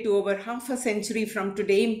dated to over half a century from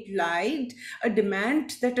today implied a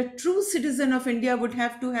demand that a true citizen of India would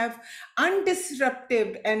have to have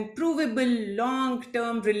undisrupted and provable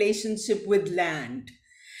long-term relationship with land.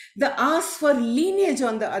 The ask for lineage,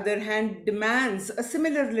 on the other hand, demands a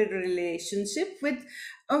similar relationship with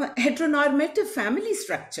a heteronormative family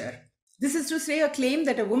structure. This is to say, a claim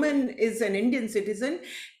that a woman is an Indian citizen,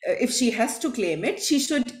 if she has to claim it, she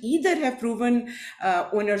should either have proven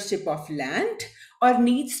ownership of land or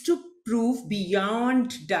needs to prove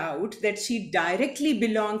beyond doubt that she directly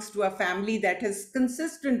belongs to a family that has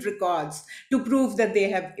consistent records to prove that they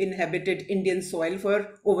have inhabited Indian soil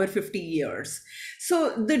for over 50 years.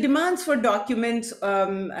 So the demands for documents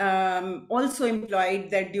also implied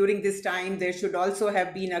that during this time, there should also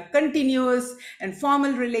have been a continuous and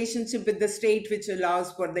formal relationship with the state, which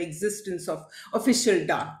allows for the existence of official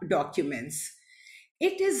documents.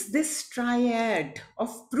 It is this triad of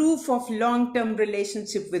proof of long-term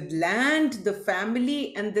relationship with land, the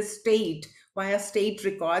family, and the state via state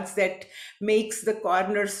records that makes the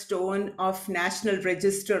cornerstone of National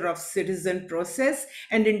Register of Citizen process,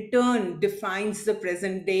 and in turn defines the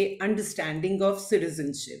present-day understanding of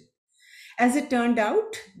citizenship. As it turned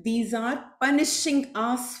out, these are punishing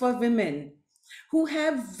asks for women who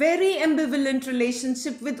have very ambivalent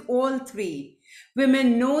relationship with all three.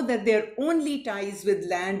 Women know that their only ties with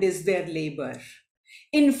land is their labor.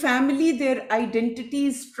 In family, their identity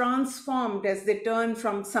is transformed as they turn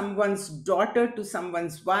from someone's daughter to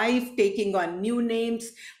someone's wife, taking on new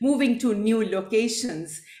names, moving to new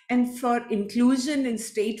locations. And for inclusion in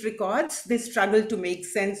state records, they struggle to make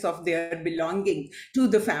sense of their belonging to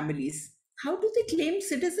the families. How do they claim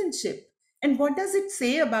citizenship? And what does it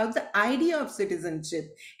say about the idea of citizenship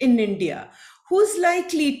in India? Who's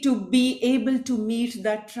likely to be able to meet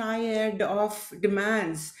that triad of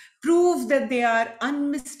demands, prove that they are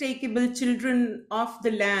unmistakable children of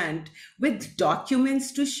the land with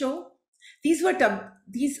documents to show? These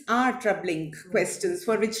are troubling questions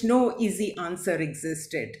for which no easy answer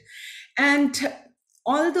existed. And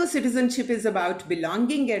although citizenship is about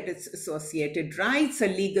belonging and its associated rights, a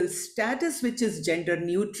legal status which is gender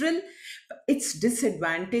neutral, its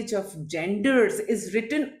disadvantage of genders is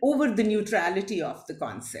written over the neutrality of the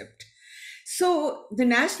concept. So the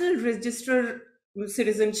National Register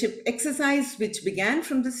citizenship exercise, which began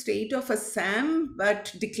from the state of Assam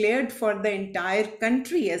but declared for the entire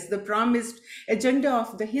country as the promised agenda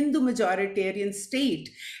of the Hindu majoritarian state,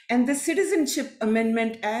 and the Citizenship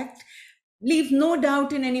Amendment Act leave no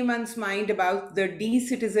doubt in anyone's mind about the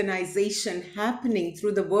de-citizenization happening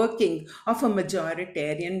through the working of a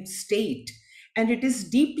majoritarian state. And it is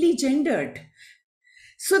deeply gendered.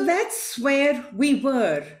 So that's where we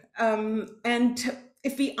were. And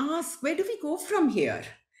if we ask, where do we go from here?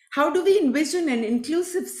 How do we envision an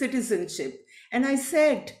inclusive citizenship? And I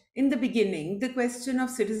said in the beginning, the question of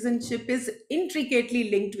citizenship is intricately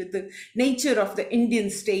linked with the nature of the Indian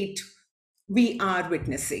state we are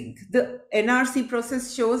witnessing. The NRC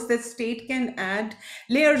process shows that state can add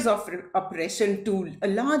layers of oppression to a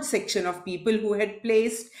large section of people who had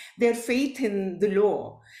placed their faith in the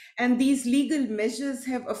law. And these legal measures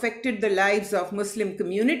have affected the lives of Muslim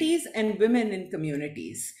communities and women in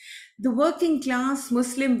communities. The working class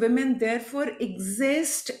Muslim women therefore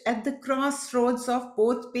exist at the crossroads of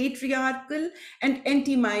both patriarchal and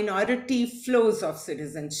anti-minority flows of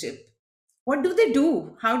citizenship. What do they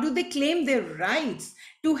do? How do they claim their rights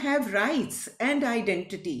to have rights and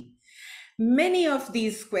identity? Many of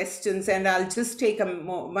these questions, and I'll just take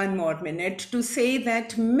one more minute to say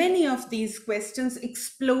that many of these questions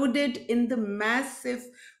exploded in the massive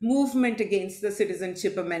movement against the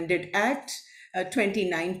Citizenship Amendment Act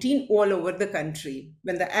 2019 all over the country.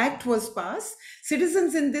 When the act was passed,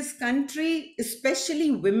 citizens in this country, especially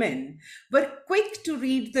women, were quick to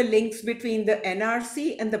read the links between the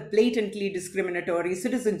NRC and the blatantly discriminatory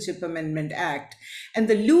Citizenship Amendment Act and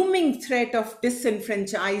the looming threat of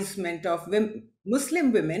disenfranchisement of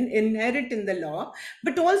Muslim women inherent in the law,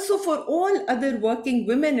 but also for all other working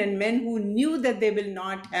women and men who knew that they will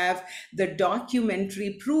not have the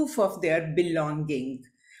documentary proof of their belonging.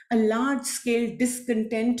 A large-scale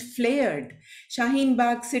discontent flared. Shaheen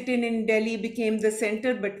Bagh sit-in in Delhi became the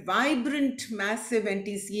center, but vibrant, massive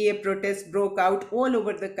anti-CAA protests broke out all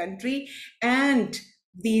over the country, and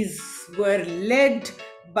these were led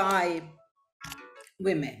by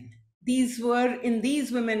women. In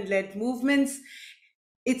these women-led movements,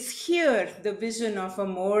 it's here the vision of a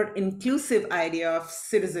more inclusive idea of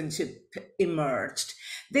citizenship emerged.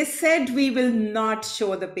 They said, we will not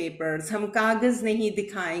show the papers. Hum kagaz nahi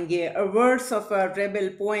dikhayenge. A verse of a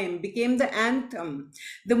rebel poem became the anthem.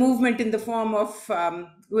 The movement in the form of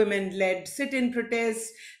women-led sit-in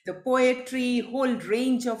protests, the poetry, whole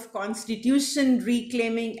range of constitution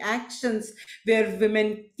reclaiming actions where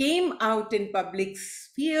women came out in public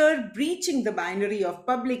sphere, breaching the binary of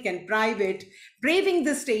public and private, braving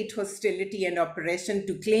the state hostility and oppression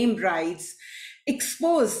to claim rights,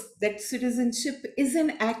 expose that citizenship is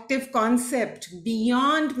an active concept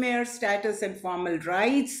beyond mere status and formal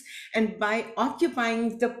rights, and by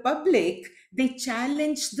occupying the public, they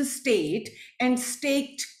challenged the state and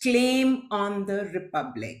staked claim on the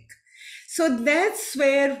republic. So that's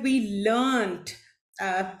where we learned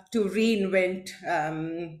to reinvent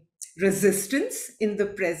resistance in the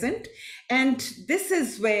present. And this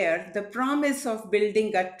is where the promise of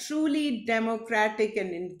building a truly democratic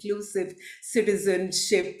and inclusive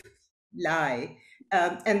citizenship lie.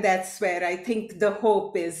 And that's where I think the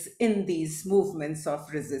hope is in these movements of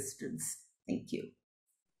resistance. Thank you.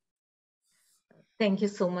 Thank you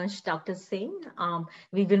so much, Dr. Singh.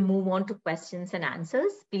 We will move on to questions and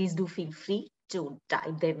answers. Please do feel free to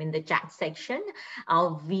type them in the chat section.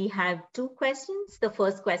 We have two questions. The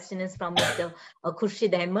first question is from Mr.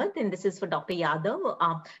 Khurshid Ahmed, and this is for Dr.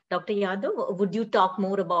 Yadav. Dr. Yadav, would you talk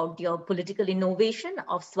more about your political innovation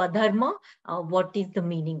of Swadharma? What is the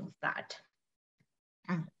meaning of that?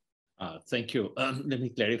 Thank you. Let me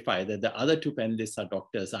clarify that the other two panelists are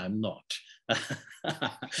doctors. I'm not.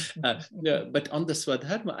 No, but on the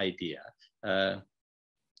Swadharma idea, I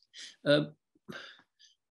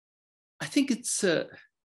think it's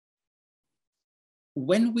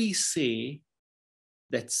when we say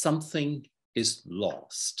that something is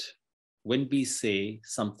lost, when we say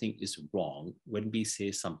something is wrong, when we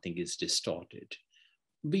say something is distorted,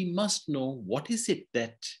 we must know what is it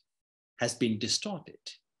that has been distorted.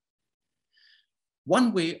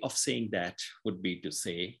 One way of saying that would be to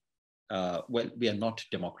say, well, we are not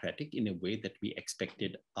democratic in a way that we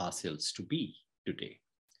expected ourselves to be today.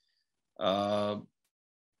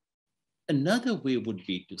 Another way would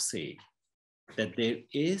be to say that there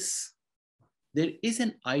is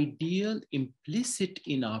an ideal implicit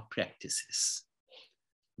in our practices.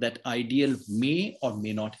 That ideal may or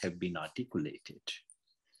may not have been articulated.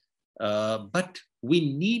 But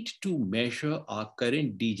we need to measure our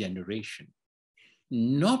current degeneration,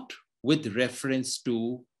 not with reference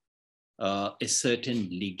to a certain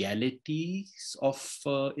legalities of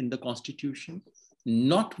in the Constitution,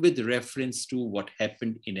 not with reference to what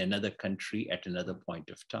happened in another country at another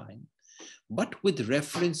point of time, but with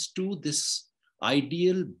reference to this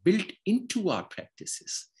ideal built into our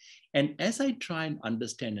practices. And as I try and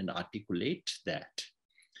understand and articulate that,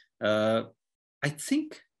 I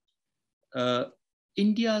think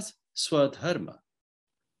India's Swadharma,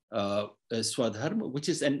 which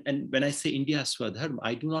is, and when I say India's Swadharma,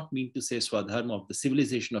 I do not mean to say Swadharma of the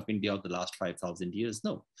civilization of India of the last 5,000 years,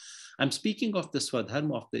 no. I'm speaking of the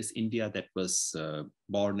Swadharma of this India that was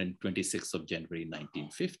born in 26th of January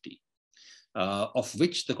 1950, of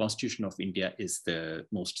which the Constitution of India is the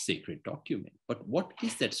most sacred document. But what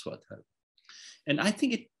is that Swadharma? And I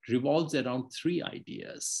think it revolves around three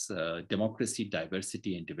ideas: democracy,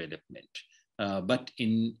 diversity, and development, but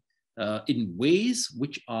in ways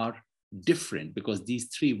which are different, because these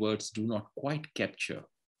three words do not quite capture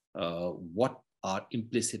what our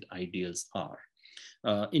implicit ideals are.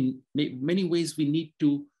 In many ways, we need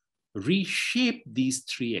to reshape these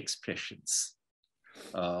three expressions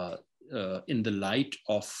in the light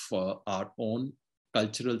of our own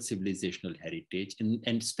cultural civilizational heritage, and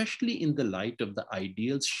especially in the light of the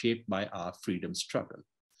ideals shaped by our freedom struggle.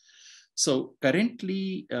 So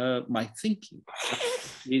currently, my thinking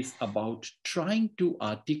is about trying to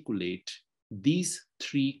articulate these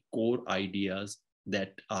three core ideas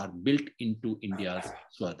that are built into India's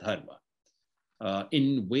Swadharma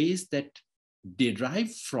in ways that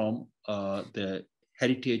derive from the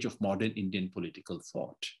heritage of modern Indian political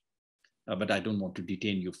thought. But I don't want to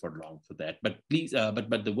detain you for long for that. But please,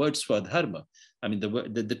 but the word Swadharma, I mean,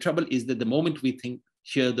 the trouble is that the moment we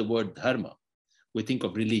hear the word dharma, we think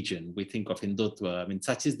of religion, we think of Hindutva. I mean,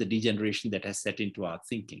 such is the degeneration that has set into our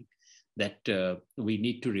thinking, that we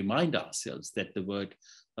need to remind ourselves that the word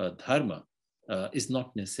dharma is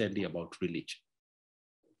not necessarily about religion.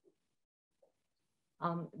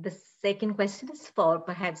 The second question is for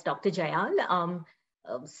perhaps Dr. Jayal.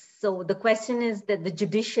 So the question is that the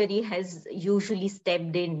judiciary has usually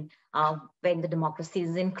stepped in when the democracy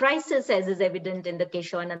is in crisis, as is evident in the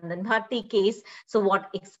Keshavanandan Bharti case. So what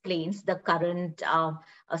explains the current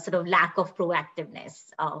sort of lack of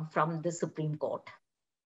proactiveness from the Supreme Court?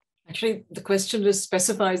 Actually, the question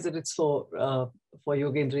specifies that it's for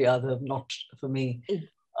Yogendra Yadav, not for me.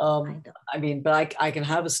 I mean, but I can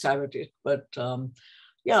have a stab at it. But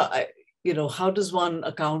yeah, how does one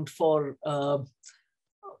account for a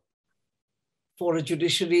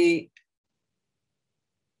judiciary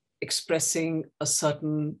expressing a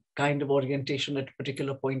certain kind of orientation at a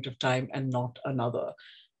particular point of time and not another?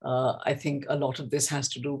 I think a lot of this has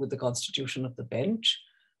to do with the constitution of the bench.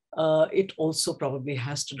 It also probably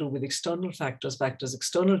has to do with external factors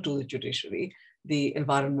external to the judiciary, the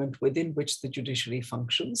environment within which the judiciary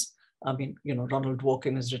functions. I mean, Ronald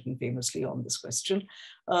Dworkin has written famously on this question.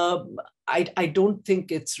 I don't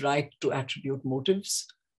think it's right to attribute motives,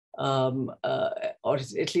 or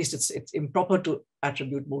at least it's improper to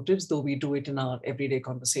attribute motives, though we do it in our everyday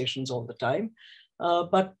conversations all the time.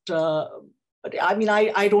 But I mean,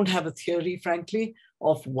 I don't have a theory, frankly,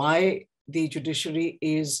 of why the judiciary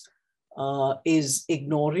is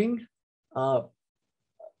ignoring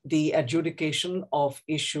the adjudication of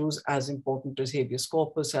issues as important as habeas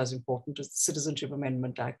corpus, as important as the Citizenship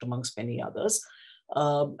Amendment Act, amongst many others,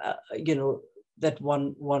 that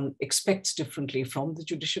one expects differently from the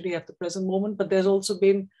judiciary at the present moment. But there's also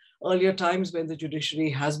been earlier times when the judiciary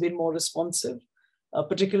has been more responsive,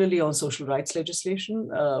 particularly on social rights legislation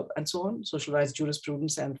and so on, social rights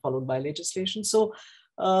jurisprudence and followed by legislation. So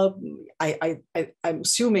I'm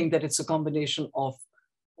assuming that it's a combination of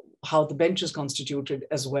how the bench is constituted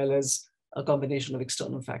as well as a combination of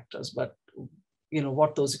external factors. But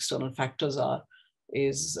what those external factors are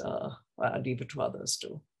is, I leave it to others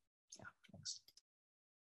to. Yeah, thanks.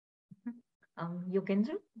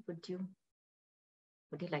 Yogendra, would you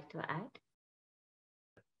like to add?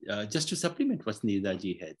 Just to supplement what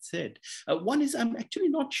Niraja had said, one is I'm actually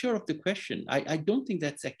not sure of the question. I don't think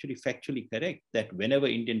that's actually factually correct, that whenever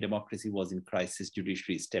Indian democracy was in crisis,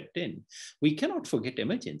 judiciary stepped in. We cannot forget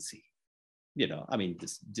emergency. I mean,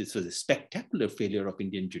 this was a spectacular failure of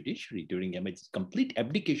Indian judiciary during complete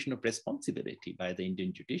abdication of responsibility by the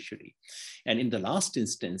Indian judiciary. And in the last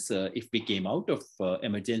instance, if we came out of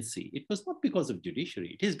emergency, it was not because of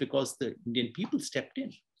judiciary, it is because the Indian people stepped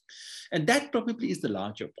in. And that probably is the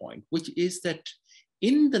larger point, which is that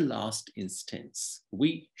in the last instance,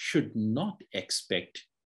 we should not expect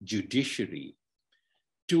judiciary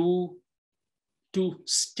to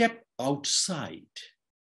step outside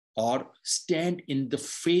or stand in the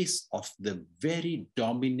face of the very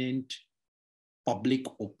dominant public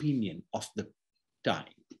opinion of the time.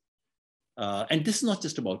 And this is not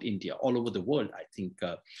just about India, all over the world. I think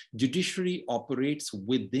judiciary operates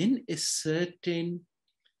within a certain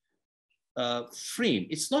frame.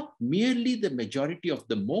 It's not merely the majority of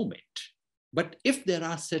the moment, but if there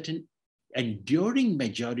are certain enduring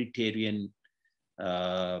majoritarian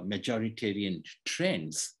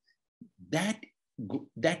trends,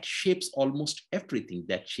 that shapes almost everything.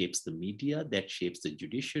 That shapes the media, that shapes the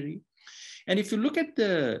judiciary. And if you look at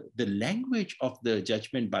the language of the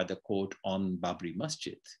judgment by the court on Babri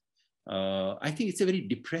Masjid, I think it's a very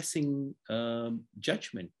depressing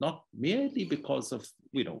judgment, not merely because of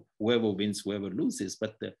whoever wins, whoever loses,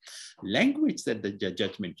 but the language that the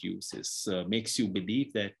judgment uses makes you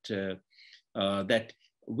believe that that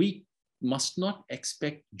we must not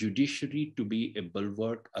expect judiciary to be a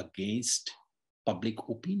bulwark against public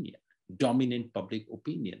opinion, dominant public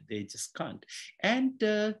opinion. They just can't. And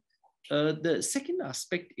the second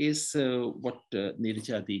aspect is what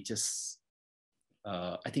Niraja just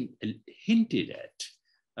I think hinted at,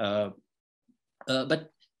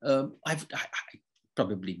 but I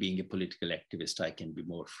probably being a political activist, I can be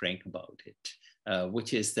more frank about it,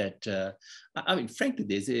 which is that, I mean, frankly,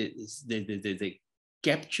 there's a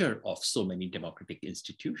capture of so many democratic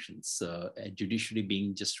institutions, judiciary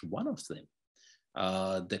being just one of them.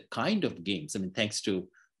 The kind of games, I mean, thanks to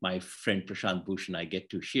my friend Prashant Bhushan, I get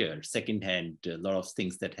to hear secondhand a lot of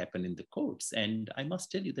things that happen in the courts. And I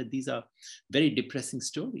must tell you that these are very depressing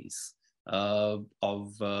stories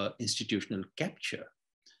of institutional capture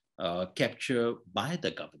by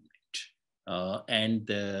the government, and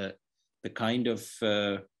the kind of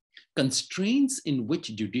constraints in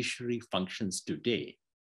which judiciary functions today,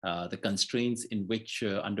 the constraints in which,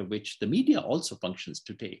 under which the media also functions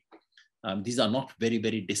today. These are not very,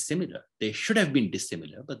 very dissimilar. They should have been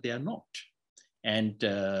dissimilar, but they are not. And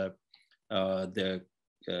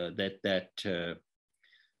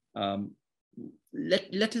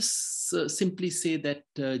let us simply say that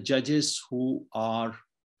judges who are,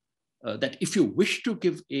 that if you wish to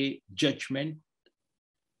give a judgment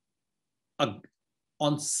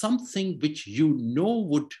on something which you know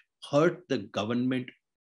would hurt the government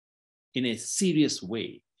in a serious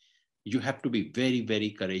way, you have to be very, very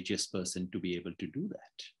courageous person to be able to do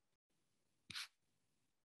that.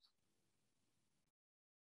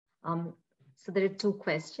 So there are two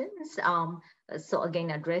questions. So again,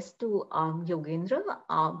 addressed to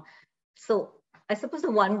Yogendra. So I suppose the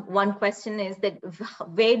one question is that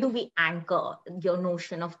where do we anchor your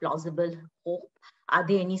notion of plausible hope? Are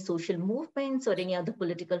there any social movements or any other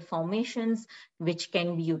political formations which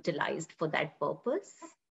can be utilized for that purpose?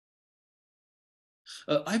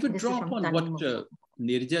 I would draw upon what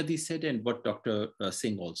Niraja said and what Dr.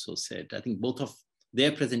 Singh also said. I think both of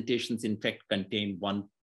their presentations, in fact, contain one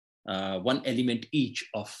element each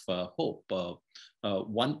of hope.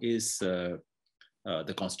 One is the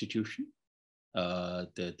Constitution,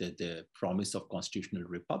 the promise of constitutional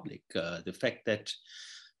republic, the fact that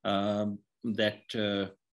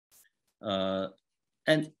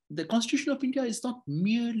and the Constitution of India is not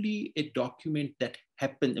merely a document that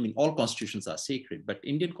happened. I mean, all constitutions are sacred, but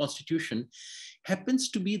Indian Constitution happens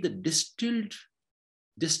to be the distilled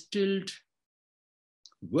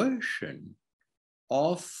version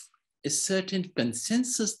of a certain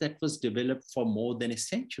consensus that was developed for more than a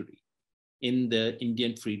century in the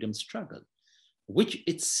Indian freedom struggle, which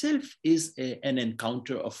itself is an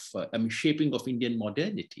encounter of shaping of Indian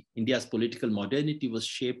modernity. India's political modernity was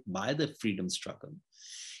shaped by the freedom struggle.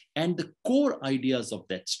 And the core ideas of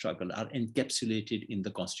that struggle are encapsulated in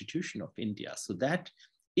the Constitution of India. So that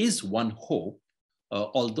is one hope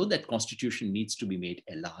although that constitution needs to be made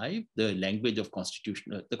alive, the language of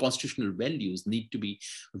the constitutional values need to be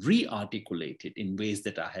re-articulated in ways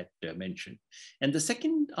that I had mentioned. And the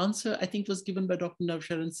second answer, I think, was given by Dr.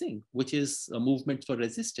 Navsharan Singh, which is a movement for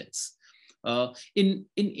resistance. In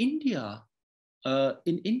India,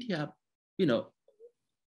 you know,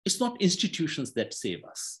 it's not institutions that save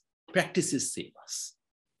us, practices save us.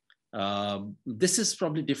 This is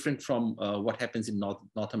probably different from what happens in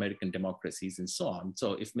North American democracies and so on.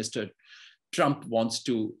 So if Mr. Trump wants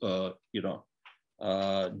to,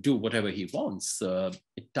 do whatever he wants, a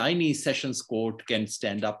tiny sessions court can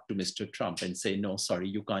stand up to Mr. Trump and say, no, sorry,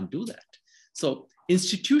 you can't do that. So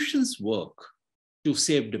institutions work to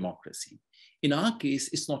save democracy. In our case,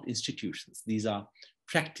 it's not institutions. These are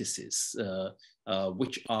practices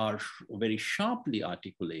which are very sharply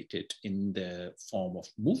articulated in the form of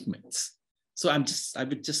movements. So I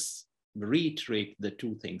would just reiterate the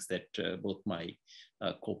two things that both my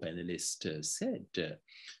co-panelists said.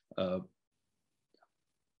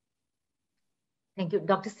 Thank you.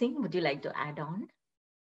 Dr. Singh, would you like to add on?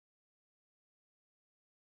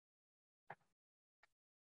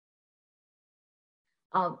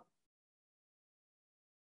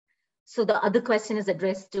 So the other question is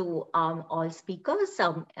addressed to all speakers.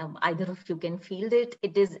 Either of you can field it.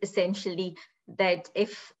 It is essentially that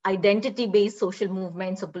if identity-based social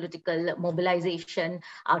movements or political mobilization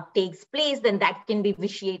takes place, then that can be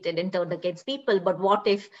vitiated and turned against people. But what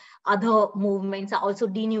if other movements are also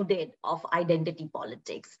denuded of identity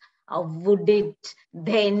politics? Would it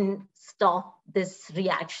then stop this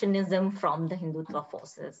reactionism from the Hindutva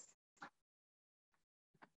forces?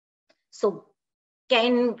 So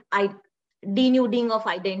can denuding of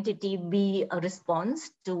identity be a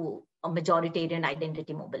response to a majoritarian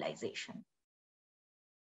identity mobilization?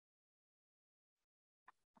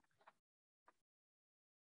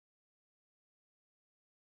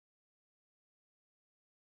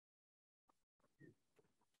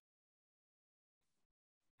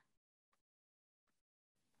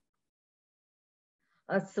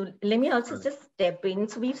 So let me also just step in.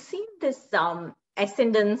 So we've seen this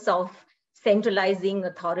ascendance of centralizing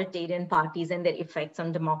authoritarian parties and their effects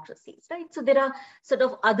on democracies, right? So there are sort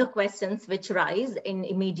of other questions which rise in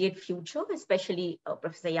immediate future, especially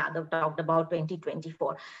Professor Yadav talked about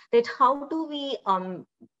 2024, that how do we, how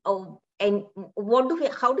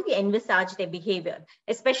do we envisage their behavior,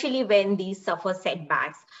 especially when these suffer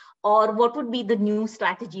setbacks? Or what would be the new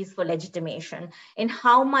strategies for legitimation? And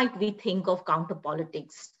how might we think of counter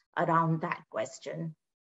politics around that question?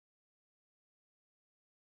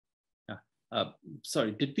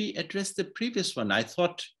 Sorry, did we address the previous one? I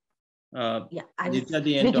thought we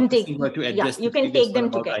can take, you can take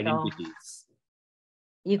them together.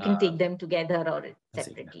 You can take them together or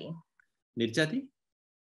separately. Nirjati?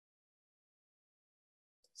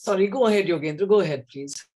 Sorry, go ahead, Yogendra. Go ahead,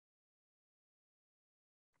 please.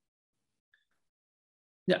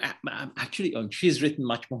 Yeah, actually, she's written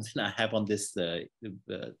much more than I have on this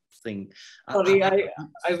thing. Sorry, I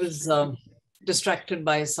was distracted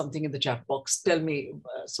by something in the chat box. Tell me,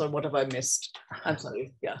 so what have I missed? I'm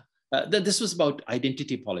sorry, yeah. This was about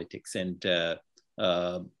identity politics and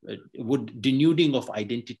would denuding of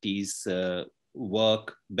identities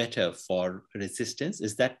work better for resistance?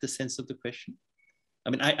 Is that the sense of the question? I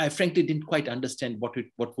mean, I frankly didn't quite understand what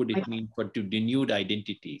would it mean for to denude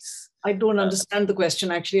identities. I don't understand the question.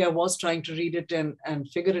 Actually, I was trying to read it and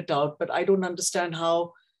figure it out, but I don't understand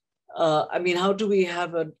how, I mean, how do we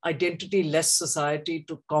have an identity-less society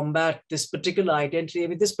to combat this particular identity? I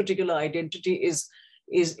mean, this particular identity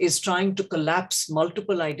is trying to collapse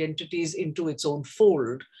multiple identities into its own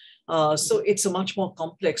fold. So it's a much more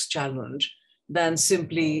complex challenge than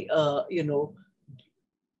simply,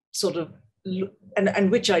 sort of, and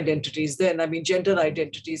which identities then? I mean, gender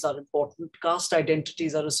identities are important. Caste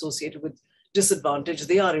identities are associated with disadvantage.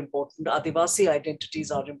 They are important. Adivasi identities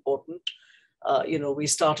are important. We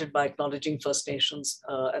started by acknowledging First Nations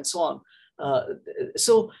and so on.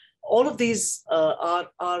 So all of these are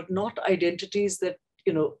not identities that,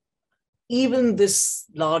 even this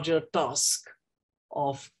larger task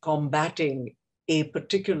of combating a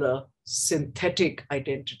particular synthetic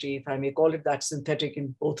identity, if I may call it that, synthetic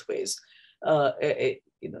in both ways,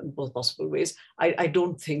 in both possible ways. I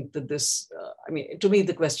don't think that this, I mean, to me,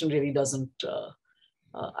 the question really doesn't,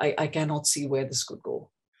 I cannot see where this could go.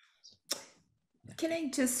 Can I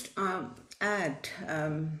just add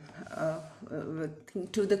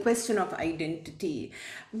to the question of identity?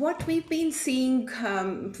 What we've been seeing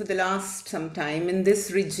for the last some time in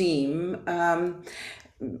this regime,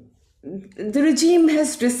 the regime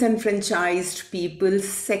has disenfranchised people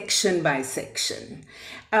section by section.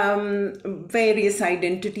 Various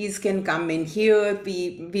identities can come in here.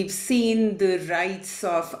 We've seen the rights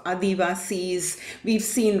of Adivasis, we've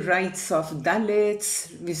seen rights of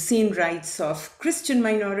Dalits, we've seen rights of Christian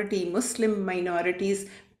minority, Muslim minorities,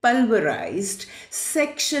 pulverized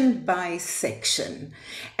section by section.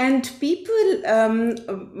 And people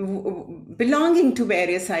belonging to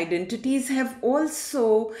various identities have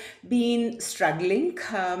also been struggling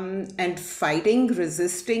and fighting,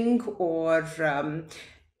 resisting, or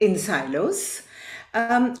in silos.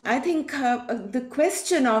 I think the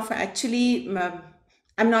question of actually,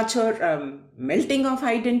 I'm not sure, melting of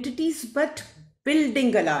identities, but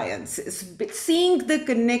building alliances, seeing the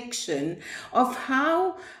connection of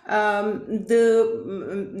how how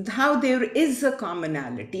there is a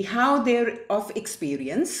commonality, how there of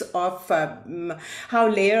experience of how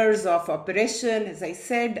layers of oppression, as I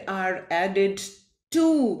said, are added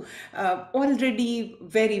to already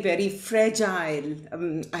very, very fragile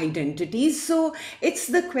identities. So it's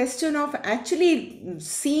the question of actually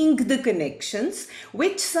seeing the connections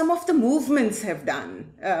which some of the movements have done.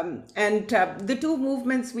 And the two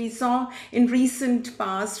movements we saw in recent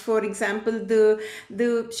past, for example, the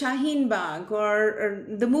Shaheen Bagh, or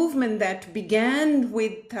the movement that began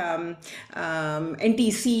with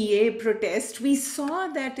anti-CEA protest, we saw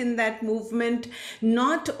that in that movement,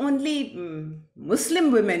 not only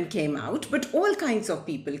Muslim women came out, but all kinds of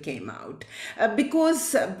people came out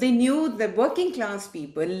because they knew, the working class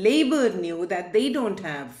people, labor knew that they don't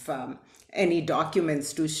have any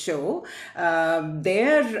documents to show.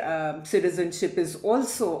 Their citizenship is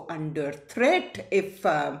also under threat if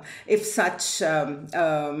such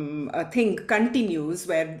a thing continues,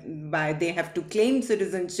 whereby they have to claim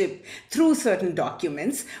citizenship through certain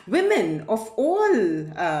documents. Women of all,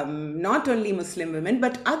 not only Muslim women,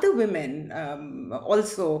 but other women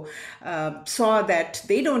also saw that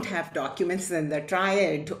they don't have documents, and the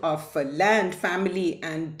triad of land, family,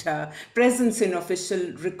 and presence in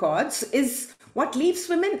official records is what leaves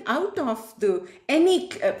women out of any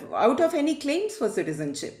claims for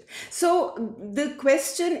citizenship. So the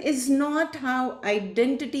question is not how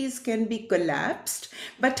identities can be collapsed,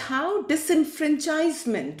 but how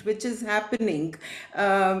disenfranchisement, which is happening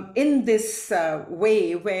in this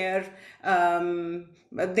way, where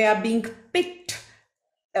they are being picked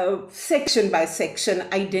section by section,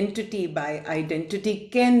 identity by identity,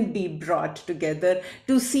 can be brought together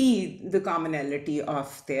to see the commonality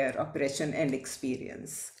of their oppression and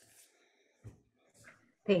experience.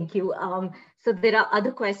 Thank you. So there are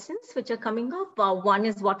other questions which are coming up. One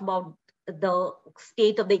is, what about the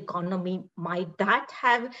state of the economy? Might that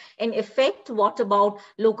have an effect? What about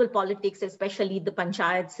local politics, especially the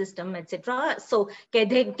panchayat system, etc.? So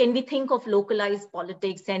can we think of localized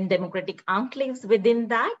politics and democratic enclaves within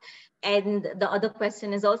that? And the other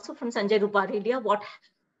question is also from Sanjay Ruparelia.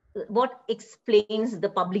 What explains the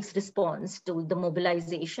public's response to the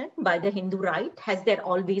mobilization by the Hindu right? Has there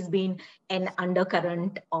always been an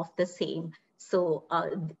undercurrent of the same? So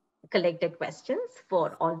collected questions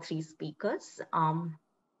for all three speakers. I'm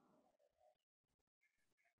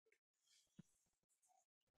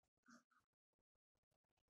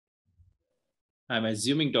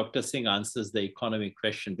assuming Dr. Singh answers the economic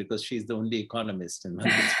question because she's the only economist in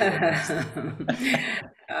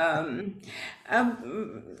I'm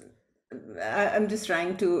just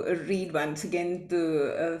trying to read once again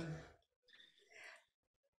the.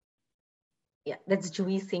 Yeah, that's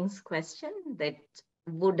Juhi Singh's question. That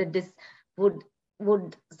would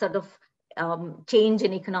sort of change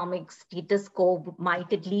in economic status quo,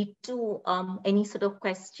 might it lead to any sort of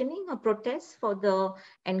questioning or protest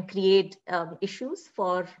and create issues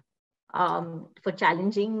for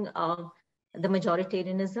challenging the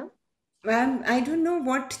majoritarianism? I don't know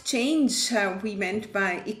what change we meant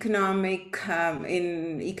by economic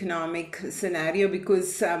in economic scenario,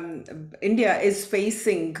 because India is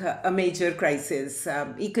facing a major crisis,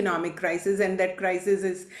 economic crisis, and that crisis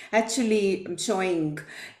is actually showing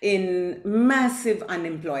in massive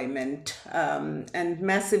unemployment and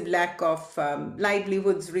massive lack of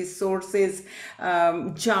livelihoods, resources,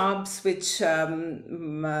 jobs, which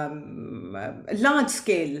large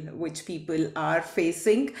scale, which people are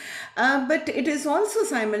facing. But it is also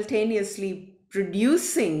simultaneously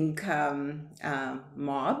producing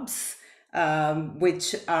mobs,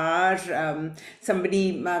 which are I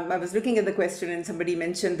was looking at the question and somebody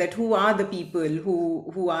mentioned that who are the people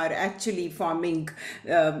who are actually forming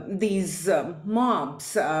these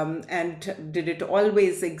mobs, and did it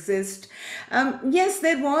always exist? Yes,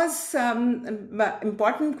 there was.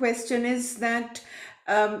 Important question is that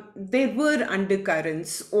there were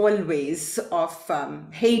undercurrents always of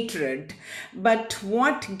hatred, but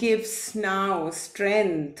what gives now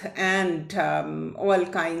strength and all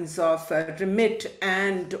kinds of remit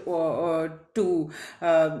and to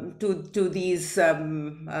these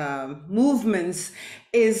movements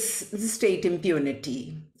is the state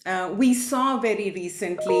impunity. We saw very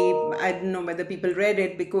recently, I don't know whether people read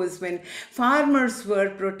it, because when farmers were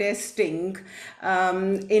protesting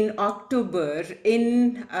in October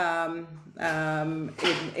in a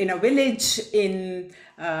village in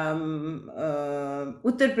Uttar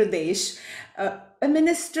Pradesh, a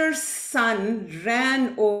minister's son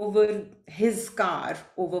ran over his car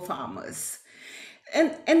over farmers.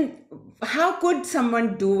 And how could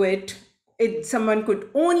someone do it? Someone could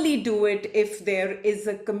only do it if there is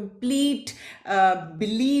a complete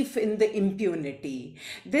belief in the impunity.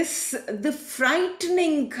 The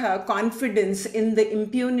frightening confidence in the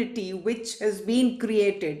impunity which has been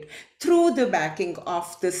created through the backing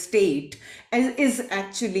of the state is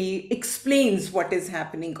actually explains what is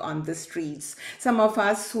happening on the streets. Some of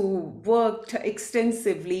us who worked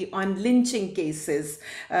extensively on lynching cases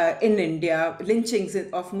in India, lynchings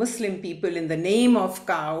of Muslim people in the name of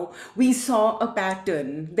cow, we saw a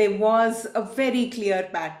pattern. There was a very clear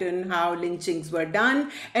pattern how lynchings were done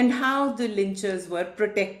and how the lynchers were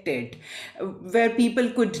protected. Where people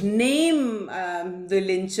could name the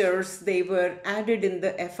lynchers, they were added in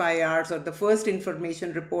the FIRs or the first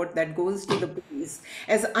information report that goes to the police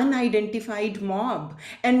as unidentified mob.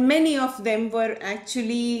 And many of them were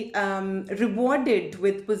actually rewarded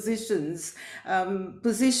with positions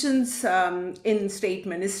in state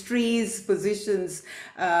ministries, positions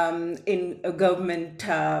in government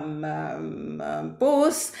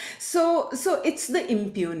posts. So it's the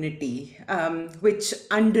impunity which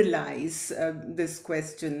underlies this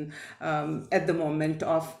question at the moment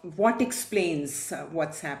of what explains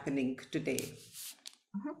what's happening today.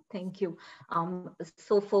 Thank you.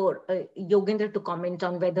 So for Yogendra to comment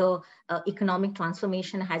on whether economic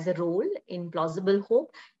transformation has a role in plausible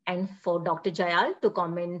hope, and for Dr. Jayal to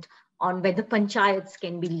comment on whether panchayats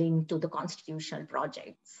can be linked to the constitutional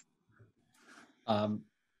projects.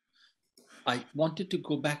 I wanted to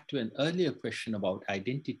go back to an earlier question about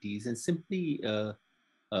identities and simply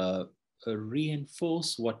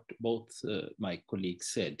reinforce what both my colleagues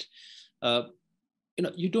said.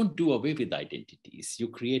 You don't do away with identities. You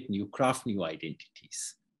craft new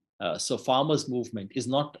identities. So farmers' movement is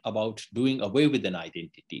not about doing away with an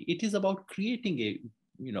identity. It is about creating a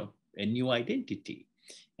new identity.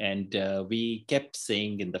 And we kept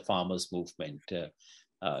saying in the farmers' movement,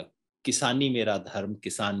 Kisani mera dharm,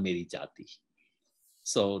 kisan meri jati.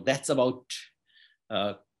 So that's about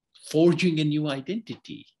forging a new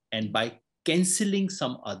identity, and by canceling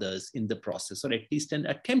some others in the process, or at least an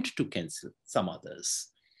attempt to cancel some others.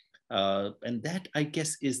 And that, I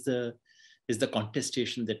guess, is the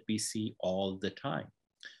contestation that we see all the time.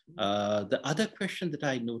 The other question that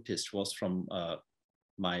I noticed was from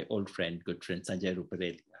my old friend, good friend, Sanjay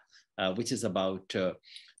Ruparelia, which is about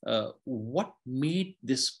what made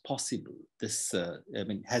this possible?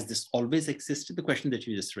 Has this always existed? The question that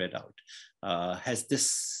you just read out, has this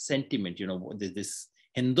sentiment, this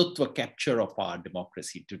Hindutva capture of our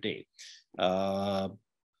democracy today, has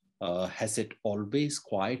it always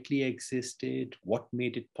quietly existed? What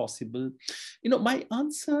made it possible? My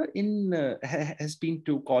answer has been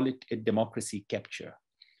to call it a democracy capture,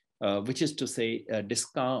 which is to say, I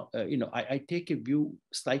take a view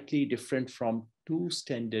slightly different from two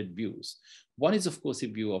standard views. One is, of course, a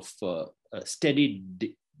view of a steady,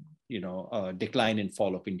 decline and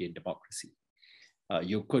fall of Indian democracy.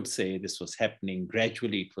 You could say this was happening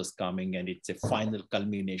gradually, it was coming, and it's a final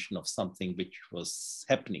culmination of something which was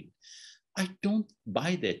happening. I don't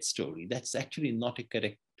buy that story. That's actually not a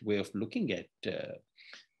correct way of looking at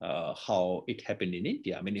how it happened in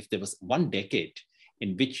India. I mean, if there was one decade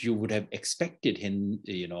in which you would have expected Hindu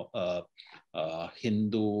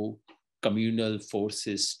communal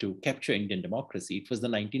forces to capture Indian democracy, it was the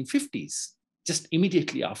 1950s. Just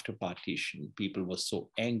immediately after partition, people were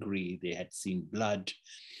so angry. They had seen blood.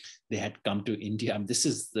 They had come to India. And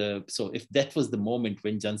so if that was the moment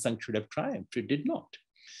when Jansangh should have triumphed, it did not.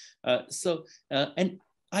 And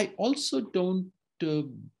I also don't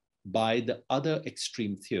buy the other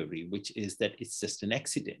extreme theory, which is that it's just an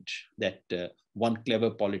accident, that one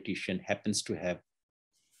clever politician happens to have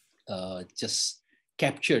just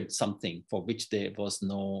captured something for which there was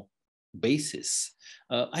no basis.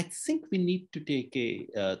 I think we need to take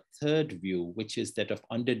a third view, which is that of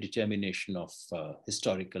underdetermination of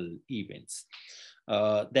historical events.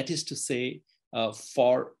 That is to say,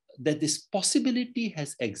 for that this possibility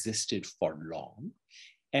has existed for long.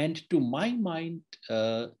 And to my mind,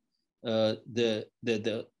 the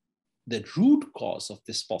root cause of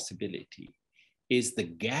this possibility is the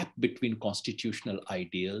gap between constitutional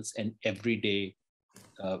ideals and everyday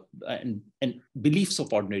and beliefs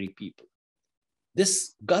of ordinary people.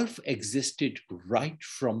 This gulf existed right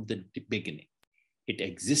from the beginning. It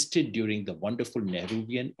existed during the wonderful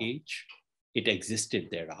Nehruvian age. It existed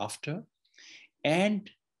thereafter. And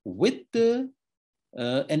with the,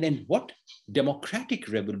 and then what democratic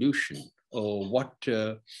revolution, or what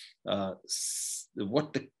the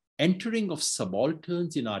entering of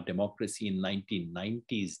subalterns in our democracy in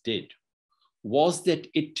 1990s did was that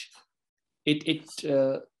it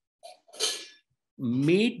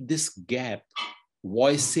made this gap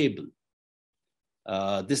voiceable.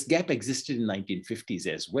 This gap existed in 1950s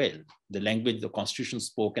as well. The language the Constitution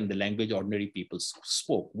spoke and the language ordinary people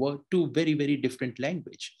spoke were two very, very different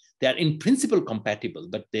language. They are in principle compatible,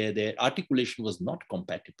 but their articulation was not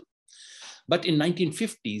compatible. But in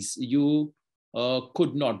 1950s, you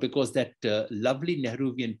could not, because that lovely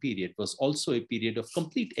Nehruvian period was also a period of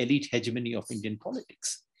complete elite hegemony of Indian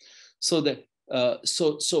politics. So that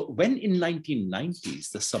so when in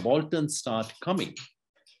 1990s the subalterns start coming,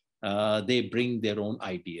 they bring their own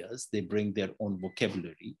ideas, they bring their own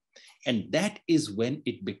vocabulary, and that is when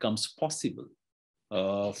it becomes possible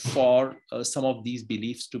for some of these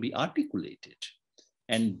beliefs to be articulated.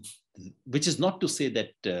 And which is not to say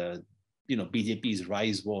that BJP's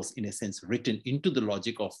rise was in a sense written into the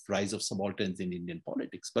logic of rise of subalterns in Indian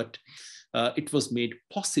politics, but it was made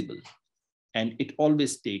possible. And it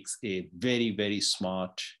always takes a very, very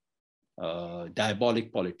smart,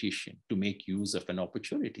 diabolic politician to make use of an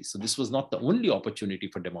opportunity. So this was not the only opportunity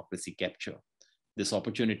for democracy capture. This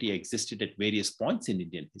opportunity existed at various points in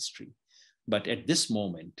Indian history. But at this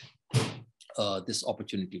moment, this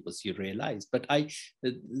opportunity was realized. But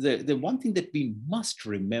the one thing that we must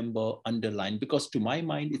remember, underline, because to my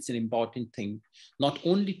mind, it's an important thing, not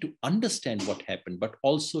only to understand what happened, but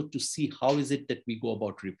also to see how is it that we go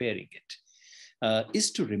about repairing it,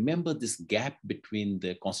 is to remember this gap between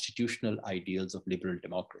the constitutional ideals of liberal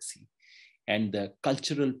democracy and the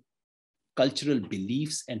cultural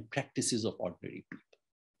beliefs and practices of ordinary people.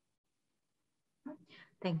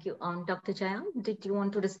 Thank you. Dr. Jayal, did you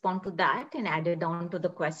want to respond to that and add it on to the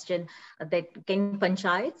question that can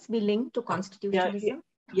panchayats be linked to constitutionalism?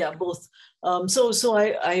 Yeah, both. So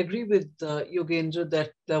I agree with Yogendra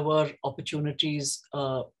that there were opportunities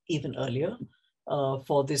even earlier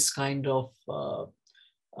for this kind of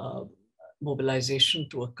mobilization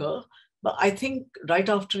to occur. But I think right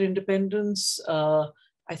after independence,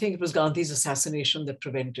 I think it was Gandhi's assassination that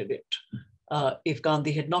prevented it. If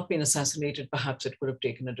Gandhi had not been assassinated, perhaps it would have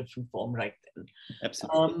taken a different form right then.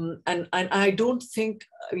 Absolutely. And I don't think,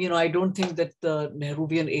 I don't think that the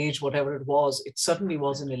Nehruvian age, whatever it was, it certainly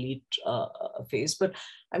was an elite phase. But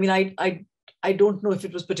I mean, I don't know if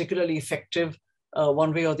it was particularly effective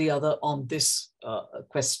one way or the other on this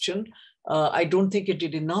question. I don't think it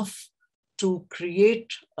did enough to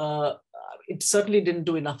create, it certainly didn't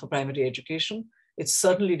do enough for primary education. It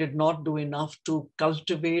certainly did not do enough to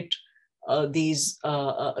cultivate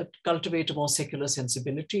cultivate a more secular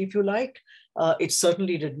sensibility, if you like. It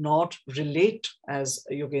certainly did not relate, as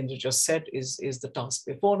Yogendra just said, is the task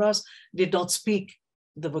before us, did not speak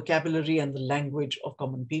the vocabulary and the language of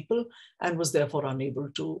common people, and was therefore unable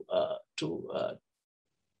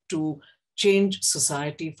to change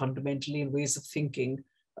society fundamentally in ways of thinking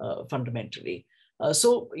fundamentally.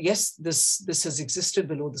 So yes, this has existed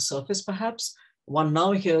below the surface, perhaps. One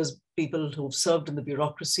now hears people who've served in the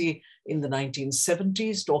bureaucracy in the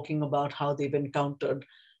 1970s talking about how they've encountered,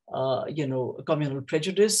 communal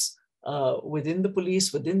prejudice within the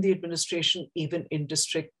police, within the administration, even in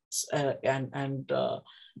districts and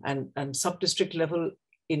sub-district level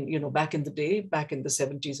in, back in the day, back in the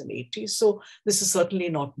 70s and 80s. So this is certainly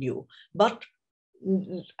not new. But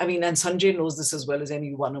I mean, and Sanjay knows this as well as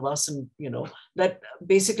any one of us, and that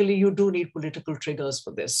basically you do need political triggers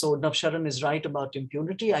for this. So Navsharan is right about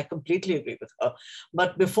impunity. I completely agree with her.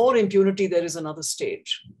 But before impunity, there is another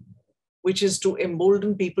stage, which is to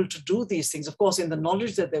embolden people to do these things. Of course, in the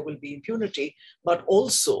knowledge that there will be impunity, but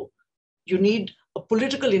also you need a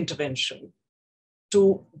political intervention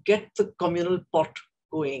to get the communal pot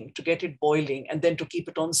going, to get it boiling, and then to keep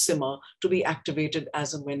it on simmer, to be activated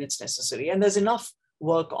as and when it's necessary. And there's enough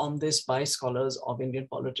work on this by scholars of Indian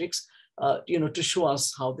politics, to show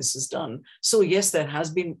us how this is done. So yes, there has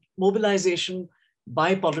been mobilization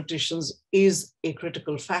by politicians is a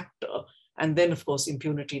critical factor. And then of course,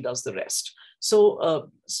 impunity does the rest. So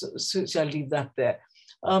I'll leave that there.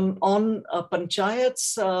 On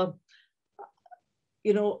panchayats,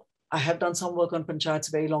 I have done some work on panchayats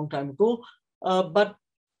a very long time ago, but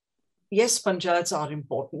yes, panchayats are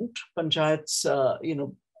important. Panchayats,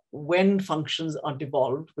 when functions are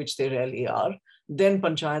devolved, which they rarely are, then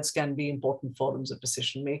panchayats can be important forums of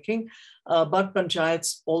decision making. But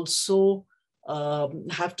panchayats also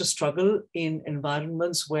have to struggle in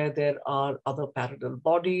environments where there are other parallel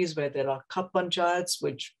bodies, where there are cup panchayats,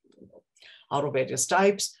 which are of various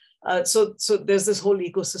types. So there's this whole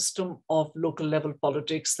ecosystem of local level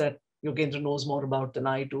politics that Yogendra knows more about than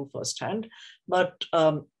I do firsthand. But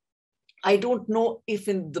I don't know if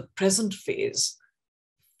in the present phase,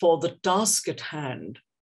 for the task at hand,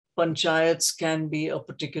 panchayats can be a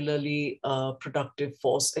particularly productive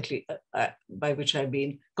force, at least, by which I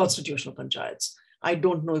mean constitutional panchayats. I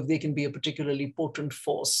don't know if they can be a particularly potent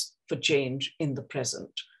force for change in the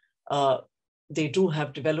present. They do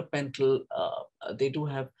have developmental,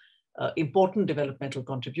 important developmental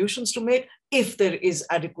contributions to make if there is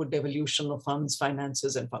adequate devolution of funds,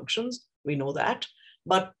 finances, and functions. We know that.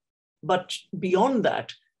 But beyond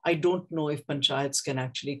that, I don't know if panchayats can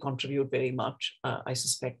actually contribute very much. I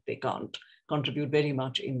suspect they can't contribute very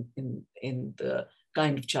much in the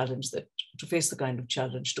kind of challenge to face the kind of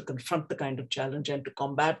challenge, to confront the kind of challenge, and to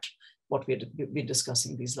combat what we've been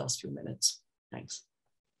discussing these last few minutes. Thanks.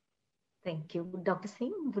 Thank you. Dr.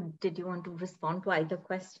 Singh, did you want to respond to either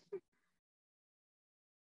question?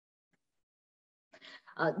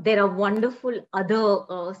 There are wonderful other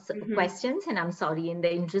questions, and I'm sorry, in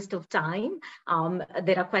the interest of time,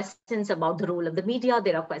 there are questions about the role of the media,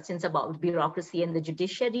 there are questions about bureaucracy and the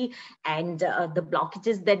judiciary, and the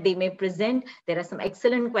blockages that they may present. There are some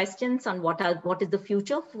excellent questions on what is the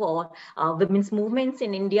future for women's movements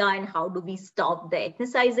in India, and how do we stop the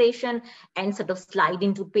ethnicization and sort of slide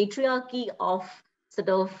into patriarchy of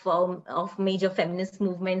major feminist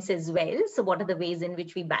movements as well. So what are the ways in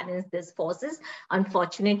which we balance these forces?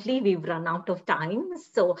 Unfortunately, we've run out of time,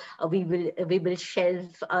 so we'll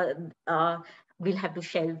have to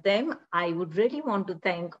shelve them. I would really want to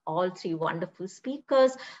thank all three wonderful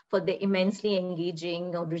speakers for the immensely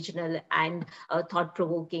engaging, original, and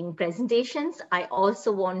thought-provoking presentations. I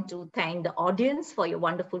also want to thank the audience for your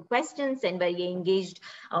wonderful questions and very engaged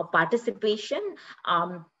participation.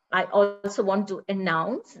 I also want to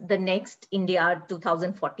announce the next India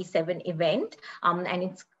 2047 event,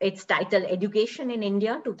 and it's titled Education in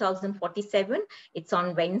India 2047. It's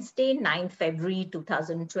on Wednesday, 9th February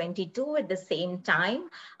 2022 at the same time,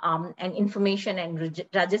 and information and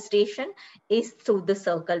registration is through the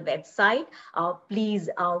Circle website. Please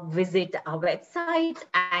visit our website,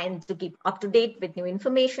 and to keep up to date with new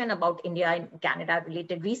information about India and Canada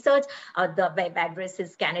related research, the web address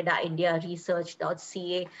is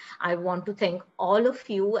canadaindiaresearch.ca. I want to thank all of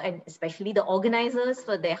you, and especially the organizers,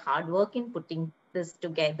 for their hard work in putting this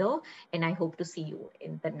together. And I hope to see you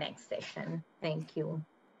in the next session. Thank you.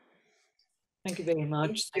 Thank you very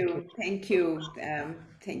much. Thank you. Thank you.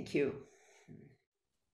 Thank you.